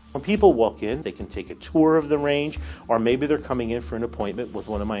 When people walk in, they can take a tour of the range, or maybe they're coming in for an appointment with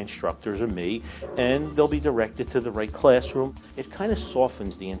one of my instructors or me, and they'll be directed to the right classroom. It kind of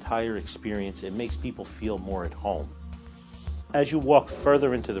softens the entire experience. It makes people feel more at home. As you walk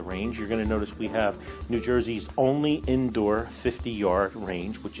further into the range, you're going to notice we have New Jersey's only indoor 50-yard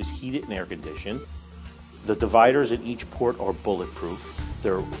range, which is heated and air-conditioned. The dividers at each port are bulletproof.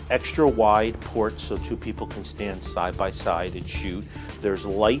 They're extra wide ports so two people can stand side by side and shoot. There's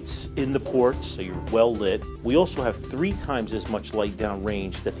lights in the ports, so you're well lit. We also have 3 times as much light down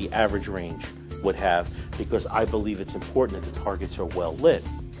range that the average range would have, because I believe it's important that the targets are well lit.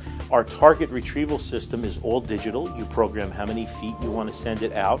 Our target retrieval system is all digital. You program how many feet you want to send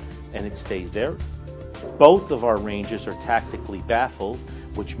it out, and it stays there. Both of our ranges are tactically baffled,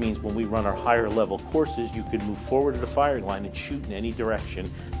 which means when we run our higher level courses, you can move forward to the firing line and shoot in any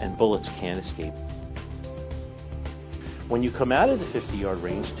direction, and bullets can't escape. When you come out of the 50-yard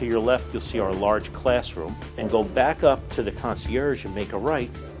range, to your left you'll see our large classroom, and go back up to the concierge and make a right.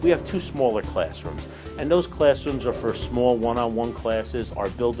 We have 2 smaller classrooms, and those classrooms are for small one-on-one classes, our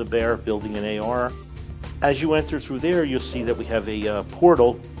Build-A-Bear, building an AR. As you enter through there, you'll see that we have a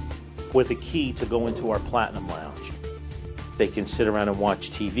portal with a key to go into our Platinum Lounge. They can sit around and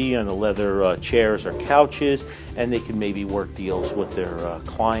watch TV on the leather chairs or couches, and they can maybe work deals with their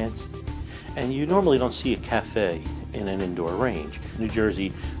clients. And you normally don't see a cafe in an indoor range. In New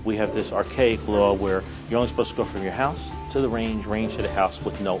Jersey, we have this archaic law where you're only supposed to go from your house to the range to the house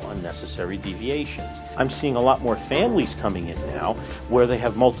with no unnecessary deviations. I'm seeing a lot more families coming in now where they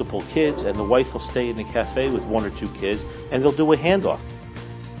have multiple kids, and the wife will stay in the cafe with 1 or 2 kids, and they'll do a handoff.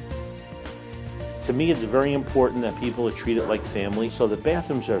 To me, it's very important that people are treated like family, so the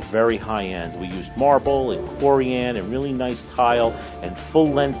bathrooms are very high-end. We use marble and Corian and really nice tile and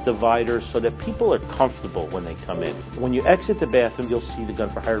full-length dividers so that people are comfortable when they come in. When you exit the bathroom, you'll see the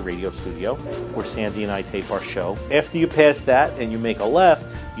Gun for Hire radio studio, where Sandy and I tape our show. After you pass that and you make a left,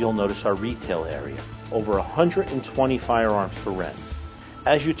 you'll notice our retail area. Over 120 firearms for rent.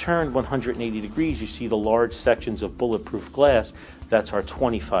 As you turn 180 degrees, you see the large sections of bulletproof glass. That's our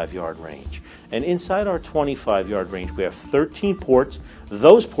 25-yard range. And inside our 25-yard range, we have 13 ports.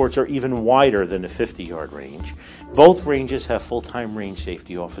 Those ports are even wider than the 50-yard range. Both ranges have full-time range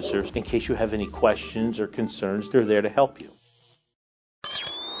safety officers. In case you have any questions or concerns, they're there to help you.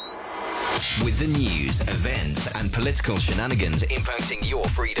 With the news, events, and political shenanigans impacting your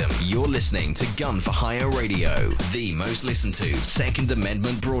freedom, you're listening to Gun for Hire Radio, the most listened to Second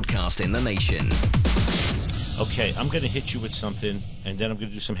Amendment broadcast in the nation. Okay, I'm going to hit you with something, and then I'm going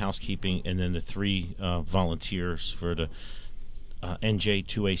to do some housekeeping, and then the three volunteers for the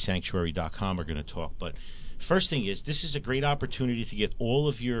NJ2ASanctuary.com are going to talk. But first thing is, this is a great opportunity to get all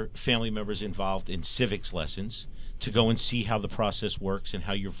of your family members involved in civics lessons, to go and see how the process works and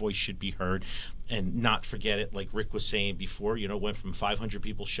how your voice should be heard, and not forget it, like Rick was saying before, went from 500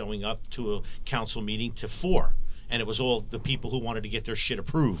 people showing up to a council meeting to 4. And it was all the people who wanted to get their shit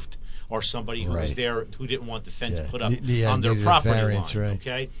approved, or somebody who was there who didn't want the fence put up on their property line. Right.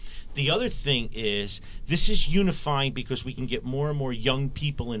 Okay. The other thing is, this is unifying because we can get more and more young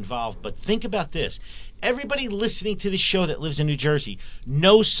people involved. But think about this. Everybody listening to this show that lives in New Jersey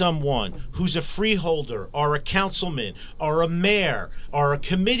knows someone who's a freeholder or a councilman or a mayor or a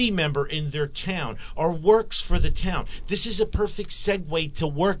committee member in their town or works for the town. This is a perfect segue to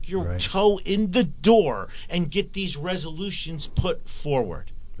work your toe in the door and get these resolutions put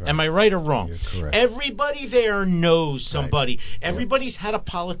forward. Right. Am I right or wrong? You're correct. Everybody there knows somebody. Right. Everybody's had a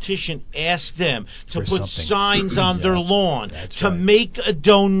politician ask them to put signs on their lawn, to make a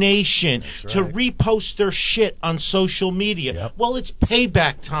donation, to repost their shit on social media. Yep. Well, it's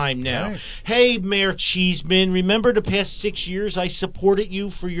payback time now. Right. Hey, Mayor Cheeseman, remember the past 6 years I supported you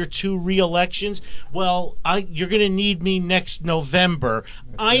for your 2 re-elections? Well, you're going to need me next November.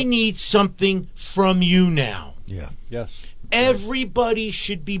 I need something from you now. Yeah. Yes. Everybody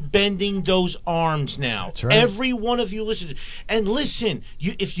should be bending those arms now. That's right. Every one of you listen. And listen,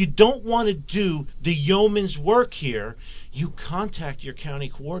 if you don't want to do the yeoman's work here, you contact your county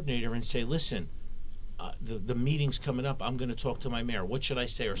coordinator and say, listen, the meeting's coming up. I'm going to talk to my mayor. What should I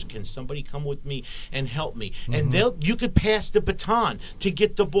say? Or can somebody come with me and help me? Mm-hmm. And you could pass the baton to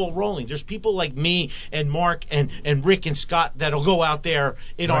get the ball rolling. There's people like me and Mark and Rick and Scott that'll go out there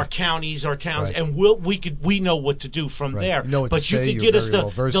in our counties, our towns, and we know what to do from there. You know what but to you say. could get us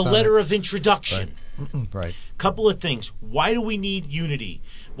the letter of introduction. Right. Couple of things. Why do we need unity?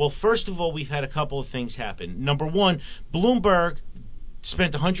 Well, first of all, we've had a couple of things happen. Number one, Bloomberg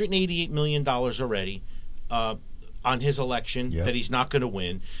spent $188 million already on his election that he's not going to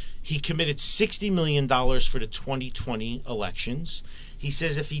win. He committed $60 million for the 2020 elections. He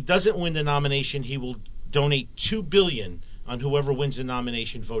says if he doesn't win the nomination, he will donate $2 billion on whoever wins the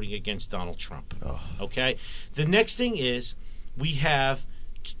nomination voting against Donald Trump. Okay? The next thing is we have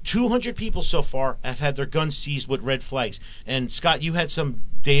 200 people so far have had their guns seized with red flags. And, Scott, you had some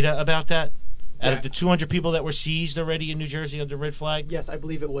data about that? Out of the 200 people that were seized already in New Jersey under red flag? Yes, I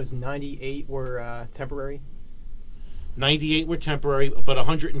believe it was 98 were temporary. 98 were temporary, but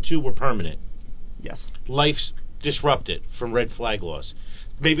 102 were permanent. Yes. Life's disrupted from red flag laws.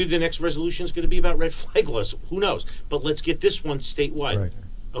 Maybe the next resolution is going to be about red flag laws. Who knows? But let's get this one statewide. Right.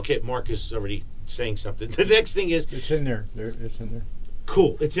 Okay, Mark is already saying something. The next thing is... It's in there. It's in there.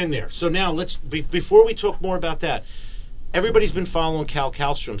 Cool. It's in there. So now let's... Before we talk more about that... Everybody's been following Cal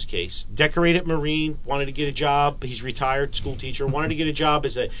Kalstrom's case. Decorated Marine, wanted to get a job. He's retired, school teacher. Wanted to get a job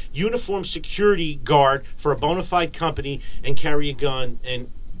as a uniformed security guard for a bona fide company and carry a gun, and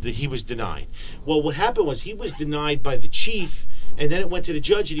he was denied. Well, what happened was he was denied by the chief, and then it went to the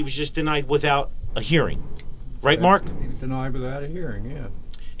judge, and he was just denied without a hearing. Right, Mark? He was denied without a hearing, yeah.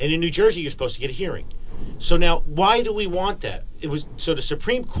 And in New Jersey, you're supposed to get a hearing. So now, why do we want that? So the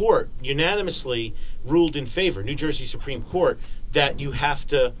Supreme Court unanimously ruled in favor, New Jersey Supreme Court, that you have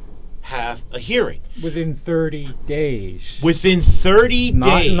to have a hearing. Within 30 days. Within 30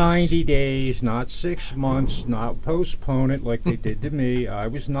 not days. Not 90 days, not 6 months, not postpone it like they did to me. I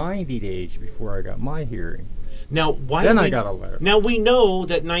was 90 days before I got my hearing. Now, why? Then do I we, got a letter. Now we know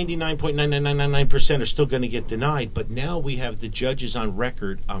that 99.9999% are still going to get denied, but now we have the judges on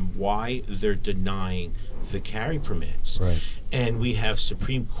record on why they're denying the carry permits. Right. And we have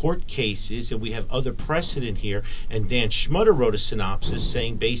Supreme Court cases, and we have other precedent here. And Dan Schmutter wrote a synopsis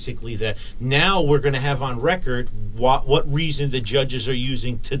saying basically that now we're going to have on record what reason the judges are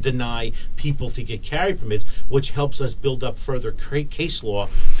using to deny people to get carry permits, which helps us build up further case law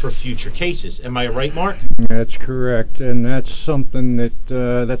for future cases. Am I right, Mark? That's correct, and that's something that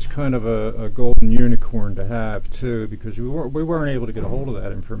that's kind of a golden unicorn to have too, because we weren't able to get a hold of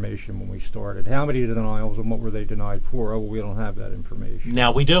that information when we started. How many denials and what were they denied for? Oh, well, we don't have that information.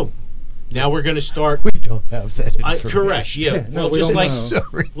 Now we do. Now we're going to start. We don't have that information. Correct. Yeah. No, well, we just don't like know.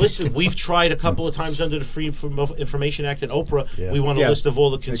 listen, we've tried a couple of times under the Freedom of Information Act and Oprah. Yeah. We want a list of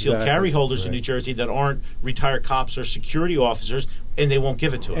all the concealed carry holders in Right. New Jersey that aren't retired cops or security officers, and they won't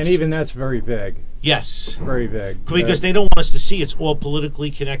give it to us. And even that's very vague. Yes. Very vague. Because they don't want us to see it's all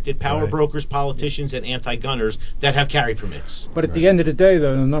politically connected power Right. brokers, politicians, and anti-gunners that have carry permits. But at the end of the day,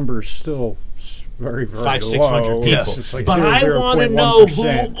 though, the number is still very, very 500-600 low. people. It's like But I want to know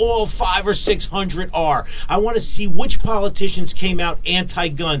 0.1%. who all 500 or 600 are. I want to see which politicians came out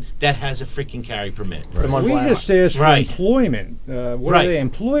anti-gun that has a freaking carry permit. Right. Them on We blast. just ask for Right. employment. What Right. are they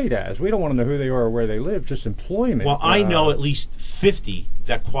employed as? We don't want to know who they are or where they live, just employment. Well, I know at least 50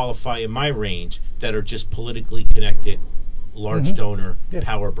 that qualify in my range that are just politically connected, large donor Yeah.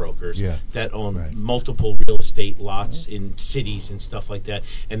 power brokers Yeah. that own Right. multiple real estate lots in cities and stuff like that,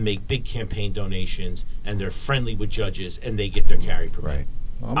 and make big campaign donations, and they're friendly with judges, and they get their carry permit.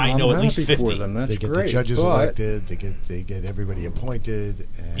 Right. I know I'm at least happy 50. for them. That's They get great. the judges but elected. They get everybody appointed.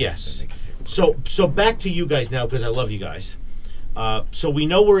 And Yes. then they get their So back to you guys now, because I love you guys. So we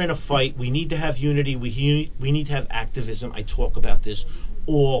know we're in a fight. We need to have unity. We need to have activism. I talk about this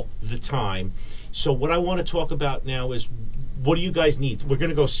all the time. So what I want to talk about now is, what do you guys need? We're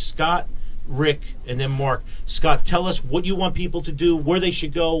going to go Scott, Rick, and then Mark. Scott, tell us what you want people to do, where they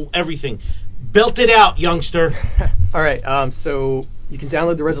should go, everything. Belt it out, youngster. All right. So you can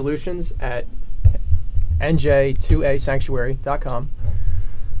download the resolutions at nj2asanctuary.com.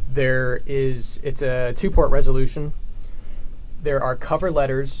 It's a two-part resolution. There are cover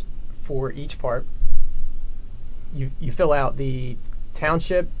letters for each part. You fill out the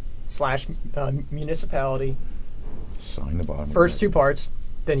township / municipality Sign the bottom. first two parts.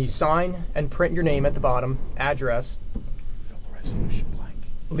 Then you sign and print your name at the bottom, address. Fill the resolution blank.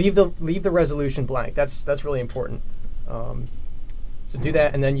 Leave the resolution blank. That's really important. So do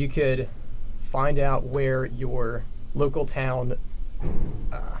that, and then you could find out where your local town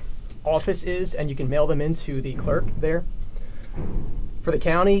office is, and you can mail them into the clerk there. For the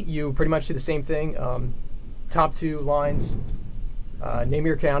county, you pretty much do the same thing. Top two lines, name of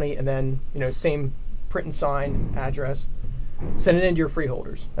your county, and then same print and sign address. Send it into your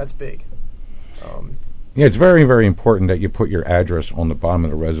freeholders. That's big. Yeah, it's very, very important that you put your address on the bottom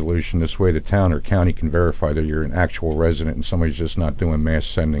of the resolution. This way the town or county can verify that you're an actual resident and somebody's just not doing mass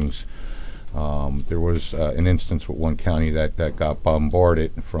sendings. There was an instance with one county that got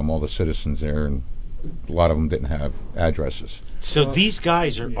bombarded from all the citizens there, and a lot of them didn't have addresses. So these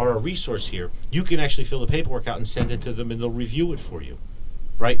guys are a resource here. You can actually fill the paperwork out and send it to them, and they'll review it for you.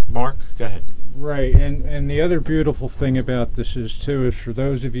 Right, Mark? Go ahead. Right, and the other beautiful thing about this is for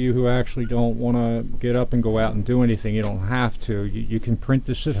those of you who actually don't want to get up and go out and do anything, you don't have to. You can print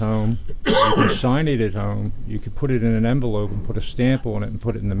this at home. You can sign it at home. You can put it in an envelope and put a stamp on it and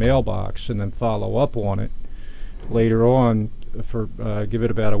put it in the mailbox, and then follow up on it later on. Give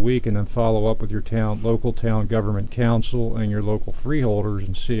it about a week, and then follow up with your local town government council and your local freeholders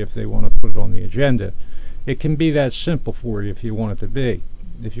and see if they want to put it on the agenda. It can be that simple for you if you want it to be.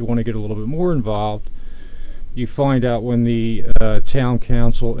 If you want to get a little bit more involved, you find out when the town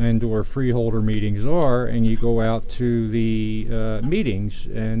council and or freeholder meetings are, and you go out to the meetings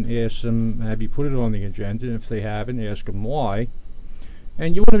and ask them, have you put it on the agenda? And if they haven't, ask them why.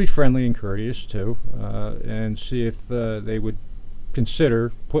 And you want to be friendly and courteous too, and see if they would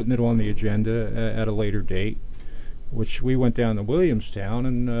consider putting it on the agenda at a later date. Which we went down to Williamstown,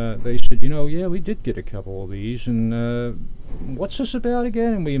 and they said, yeah, we did get a couple of these, and what's this about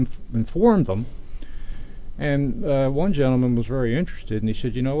again? And we informed them, and one gentleman was very interested, and he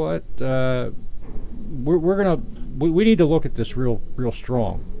said, you know what, we need to look at this real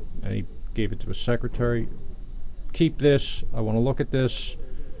strong. And he gave it to his secretary. Keep this. I want to look at this.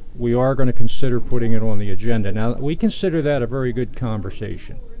 We are going to consider putting it on the agenda. Now, we consider that a very good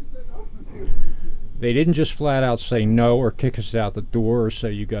conversation. They didn't just flat out say no or kick us out the door or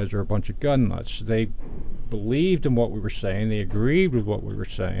say you guys are a bunch of gun nuts. They believed in what we were saying. They agreed with what we were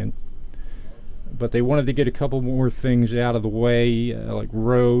saying. but they wanted to get a couple more things out of the way, like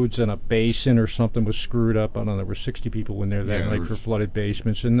roads and a basin or something was screwed up. I don't know, there were 60 people in there that night for flooded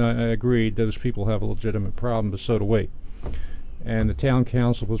basements, and I agreed those people have a legitimate problem, but so do we. And the town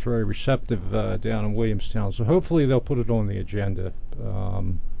council was very receptive down in Williamstown, so hopefully they'll put it on the agenda,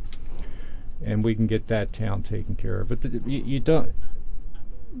 and we can get that town taken care of. But you don't...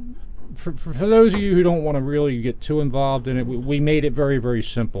 For those of you who don't want to really get too involved in it, we made it very, very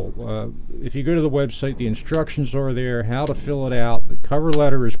simple. If you go to the website, the instructions are there, how to fill it out. The cover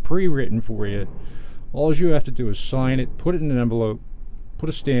letter is pre-written for you. All you have to do is sign it, put it in an envelope, put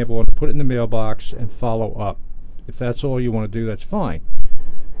a stamp on it, put it in the mailbox, and follow up. If that's all you want to do, that's fine.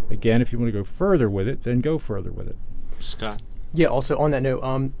 Again, if you want to go further with it, then go further with it. Scott? Yeah, also on that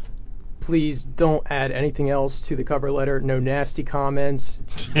note, please don't add anything else to the cover letter. No nasty comments.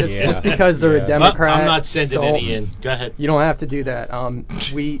 Just because they're a Democrat. I'm not sending any in. Go ahead. You don't have to do that.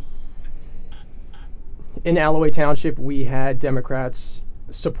 In Alloway Township, we had Democrats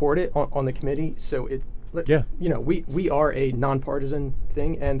support it on the committee. So we are a nonpartisan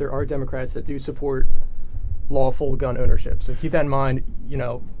thing, and there are Democrats that do support lawful gun ownership. So keep that in mind.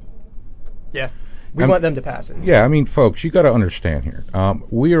 We want them to pass it. Yeah, I mean, folks, you got to understand here.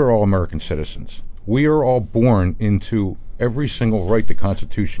 We are all American citizens. We are all born into every single right the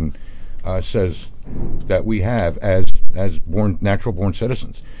Constitution says that we have as natural born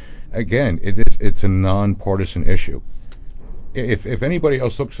citizens. Again, it's a nonpartisan issue. If anybody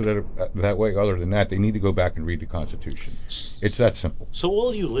else looks at it that way, other than that, they need to go back and read the Constitution. It's that simple. So all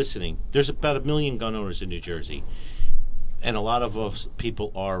of you listening, there's about 1 million gun owners in New Jersey, and a lot of us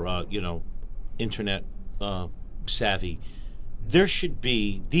people are, internet savvy.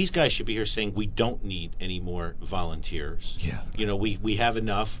 These guys should be here saying we don't need any more volunteers. Yeah. We have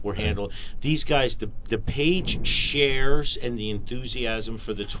enough. We're handled. These guys, the page shares and the enthusiasm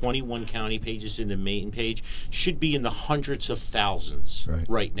for the 21 county pages in the main page should be in the hundreds of thousands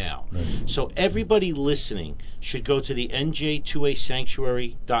right now. Right. So everybody listening should go to the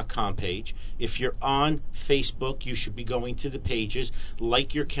nj2asanctuary.com page. If you're on Facebook, you should be going to the pages,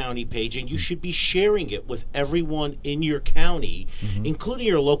 like your county page, and you should be sharing it with everyone in your county, including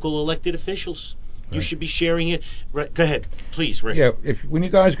your local elected officials. Right. You should be sharing it. Right. Go ahead, please, Rick. Yeah, when you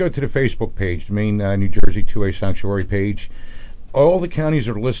guys go to the Facebook page, the main New Jersey 2A Sanctuary page, all the counties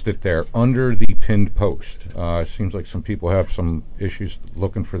are listed there under the pinned post. It seems like some people have some issues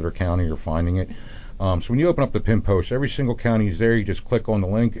looking for their county or finding it. So when you open up the pinned post, every single county is there. You just click on the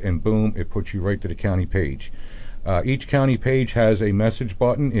link, and boom, it puts you right to the county page. Each county page has a message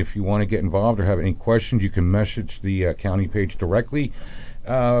button. If you want to get involved or have any questions, you can message the county page directly.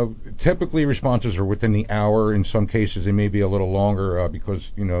 Typically, responses are within the hour. In some cases, they may be a little longer because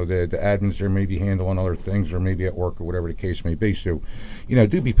the admins there may be handling other things or maybe at work or whatever the case may be. So,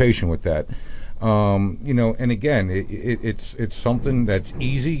 do be patient with that. And again, it's something that's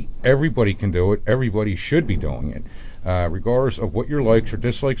easy. Everybody can do it. Everybody should be doing it, regardless of what your likes or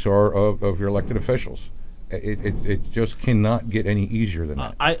dislikes are of your elected officials. It just cannot get any easier than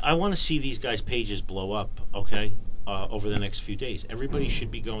that. I want to see these guys' pages blow up, okay, over the next few days. Everybody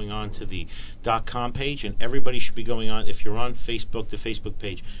should be going on to the .com page, and everybody should be going on, if you're on Facebook, the Facebook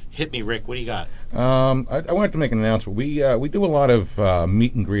page. Hit me, Rick. What do you got? I wanted to make an announcement. We do a lot of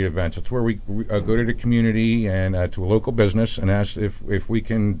meet and greet events. It's where we go to the community and to a local business and ask if we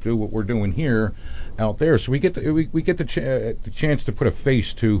can do what we're doing here out there. So we get the chance to put a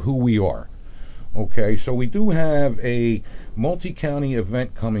face to who we are. Okay, so we do have a multi-county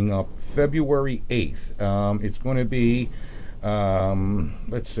event coming up February 8th. It's going to be,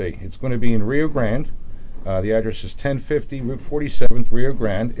 it's going to be in Rio Grande. The address is 1050 Route 47th, Rio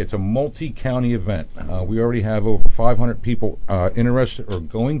Grande. It's a multi-county event. We already have over 500 people interested or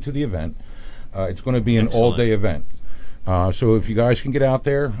going to the event. It's going to be an all-day event. So if you guys can get out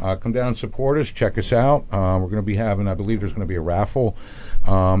there, come down and support us, check us out. We're going to be having, I believe there's going to be a raffle.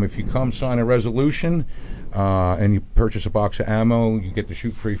 If you come sign a resolution and you purchase a box of ammo, you get to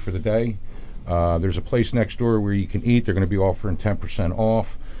shoot free for the day. There's a place next door where you can eat. They're going to be offering 10% off.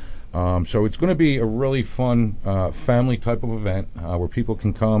 So it's going to be a really fun family type of event where people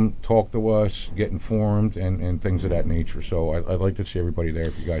can come, talk to us, get informed, and things of that nature. So I'd like to see everybody there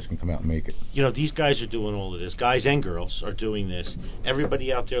if you guys can come out and make it. These guys are doing all of this. Guys and girls are doing this.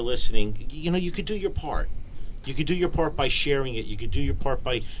 Everybody out there listening, you could do your part. You could do your part by sharing it. You could do your part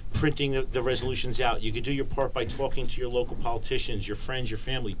by printing the resolutions out. You could do your part by talking to your local politicians, your friends, your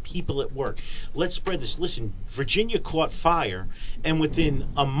family, people at work. Let's spread this. Listen, Virginia caught fire, and within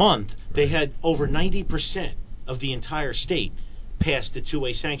a month, they had over 90% of the entire state pass the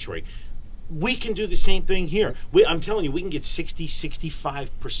 2A sanctuary. We can do the same thing here. I'm telling you, we can get 60,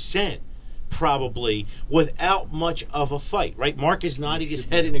 65% probably without much of a fight, right? Mark is nodding his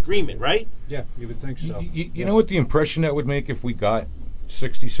head in agreement, right? Yeah, you would think so. You know what the impression that would make if we got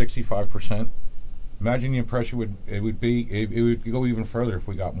 65%? Imagine the impression it would go even further if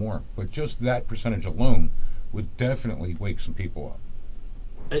we got more. But just that percentage alone would definitely wake some people up.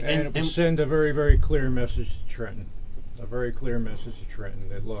 And it would send a very, very clear message to Trenton. A very clear message to Trenton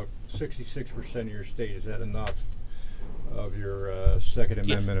that, look, 66% of your state, is that enough of your Second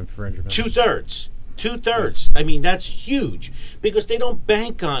Amendment infringement? Two-thirds. I mean, that's huge because they don't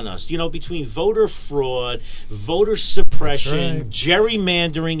bank on us. You know, between voter fraud, voter suppression,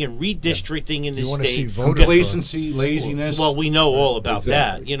 gerrymandering, and redistricting in the state. Complacency, laziness. Well, we know all about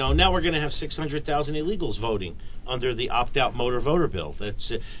that. You know, now we're going to have 600,000 illegals voting under the opt-out motor voter bill.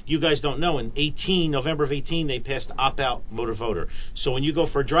 That's you guys don't know. In November of 18, they passed the opt-out motor voter. So when you go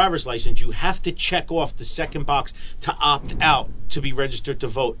for a driver's license, you have to check off the second box to opt out to be registered to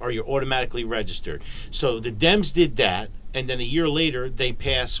vote, or you're automatically registered. So the Dems did that, and then a year later they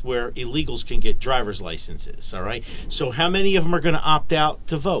pass where illegals can get driver's licenses. All right. So how many of them are going to opt out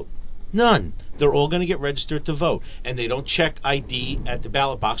to vote? None. They're all going to get registered to vote, and they don't check ID at the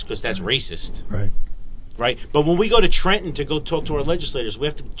ballot box because that's racist. Right. But when we go to Trenton to go talk to our legislators, we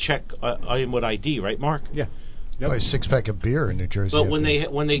have to check in with ID, right, Mark? Yeah. Yep. A 6-pack of beer in New Jersey. But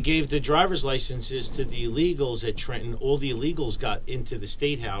when they gave the driver's licenses to the illegals at Trenton, all the illegals got into the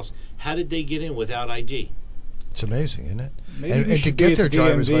State House. How did they get in without ID? It's amazing, isn't it? Maybe and to get their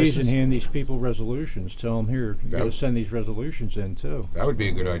driver's license and hand these people resolutions. Tell them, here, you got to send these resolutions in too. That would be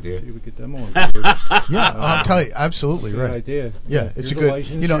a good idea. See if we get them on board. Yeah, I'll tell you, absolutely good right. Idea. Yeah, it's a good.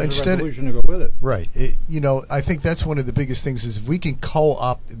 License, Instead a resolution to go with it. Right. I think that's one of the biggest things is if we can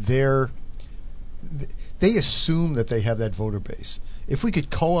co-opt their. They assume that they have that voter base. If we could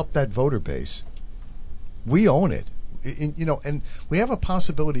co-opt that voter base, we own it. And we have a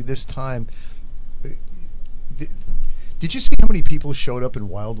possibility this time. Did you see how many people showed up in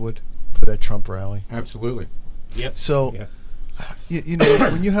Wildwood for that Trump rally? Absolutely. Yep. So,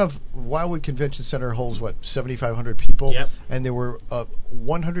 when you have Wildwood Convention Center holds 7,500 people, and there were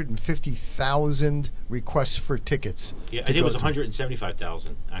 150,000 requests for tickets. Yeah, I think it was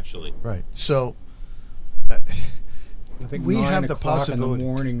 175,000 actually. Right. So, I think we 9 have the o'clock possibility. In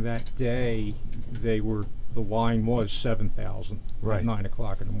the morning that day, the line was 7,000. Right. At 9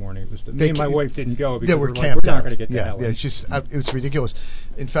 o'clock in the morning. It was me and my wife didn't go because they were we're camped not out. going to get to Yeah, LA. it's just it's ridiculous.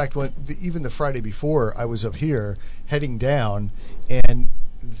 In fact, even the Friday before, I was up here heading down, and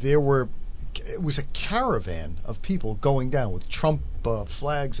it was a caravan of people going down with Trump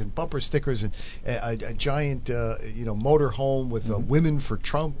flags and bumper stickers and a giant motorhome with women for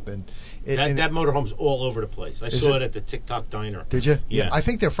Trump and that motorhome's all over the place. I saw it at the TikTok Diner. Did you? Yeah. I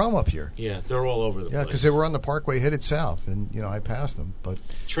think they're from up here. Yeah, they're all over the place. Yeah, because they were on the Parkway headed south, and I passed them. But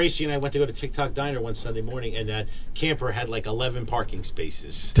Tracy and I went to go to TikTok Diner one Sunday morning, and that camper had like 11 parking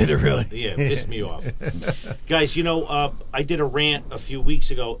spaces. Did it really? Yeah, it pissed me off. Guys, I did a rant a few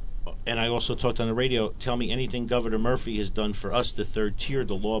weeks ago. And I also talked on the radio, tell me anything Governor Murphy has done for us, the third tier,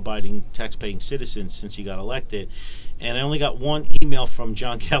 the law-abiding, tax-paying citizens, since he got elected. And I only got one email from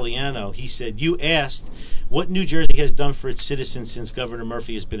John Galliano. He said, you asked what New Jersey has done for its citizens since Governor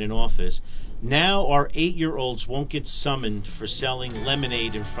Murphy has been in office. Now our 8-year-olds won't get summoned for selling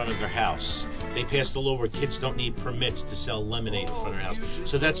lemonade in front of their house. They passed a law where kids don't need permits to sell lemonade in front of their house.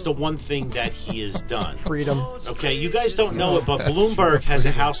 So that's the one thing that he has done. Freedom. Okay, you guys don't know it, but Bloomberg has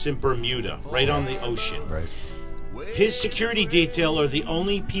a house in Bermuda, right on the ocean. Right. His security detail are the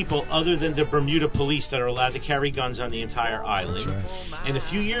only people other than the Bermuda police that are allowed to carry guns on the entire island. That's right. And a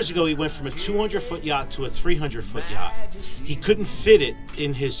few years ago, he went from a 200-foot yacht to a 300-foot yacht. He couldn't fit it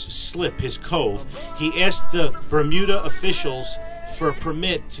in his slip, his cove. He asked the Bermuda officials for a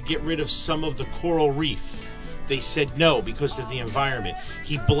permit to get rid of some of the coral reef. They said no because of the environment.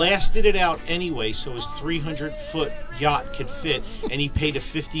 He blasted it out anyway so his 300-foot yacht could fit, and he paid a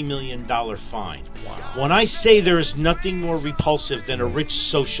 $50 million fine. Wow. When I say there is nothing more repulsive than a rich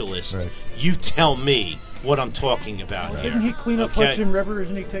socialist, you tell me what I'm talking about here. Didn't he clean up Hudson River?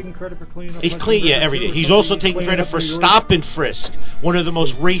 Isn't he taking credit for cleaning up He's Hudson clean, River? yeah, every day. He's also taking credit for stop and frisk, one of the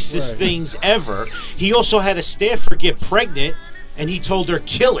most racist things ever. He also had a staffer get pregnant, and he told her,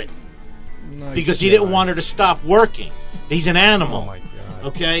 kill it. Because he didn't want her to stop working. He's an animal. Oh my God.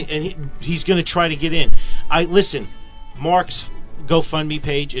 Okay, and he's going to try to get in. Listen, Mark's GoFundMe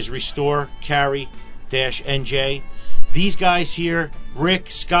page is Restore Carry-NJ. These guys here, Rick,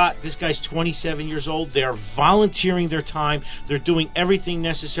 Scott, this guy's 27 years old. They're volunteering their time. They're doing everything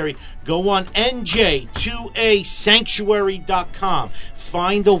necessary. Go on NJ2ASanctuary.com.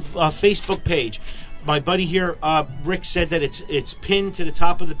 Find the Facebook page. My buddy here, Rick, said that it's pinned to the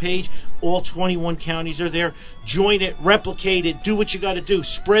top of the page. All 21 counties are there. Join it, replicate it, do what you got to do.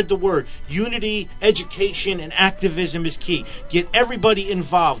 Spread the word. Unity, education, and activism is key. Get everybody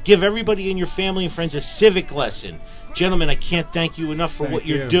involved. Give everybody in your family and friends a civic lesson. Gentlemen, I can't thank you enough for what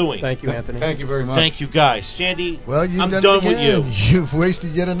you're doing. Thank you, Anthony. Thank you very much. Thank you, guys. Sandy, Well, you've I'm done done it with you. again. You've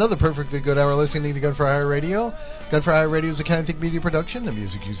wasted yet another perfectly good hour listening to Gun for Hire Radio. Gun for Hire Radio is a Kind of Think Media production. The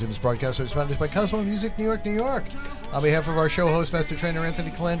music used in this broadcast was sponsored by Cosmo Music, New York, New York. On behalf of our show host, Master Trainer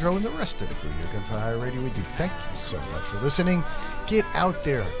Anthony Calandro, and the rest of the crew here at Gun for Hire Radio, we do thank you so much for listening. Get out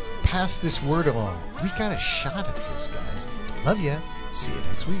there. Pass this word along. We got a shot at this, guys. Love ya. See you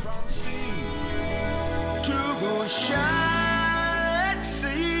next week. To shine.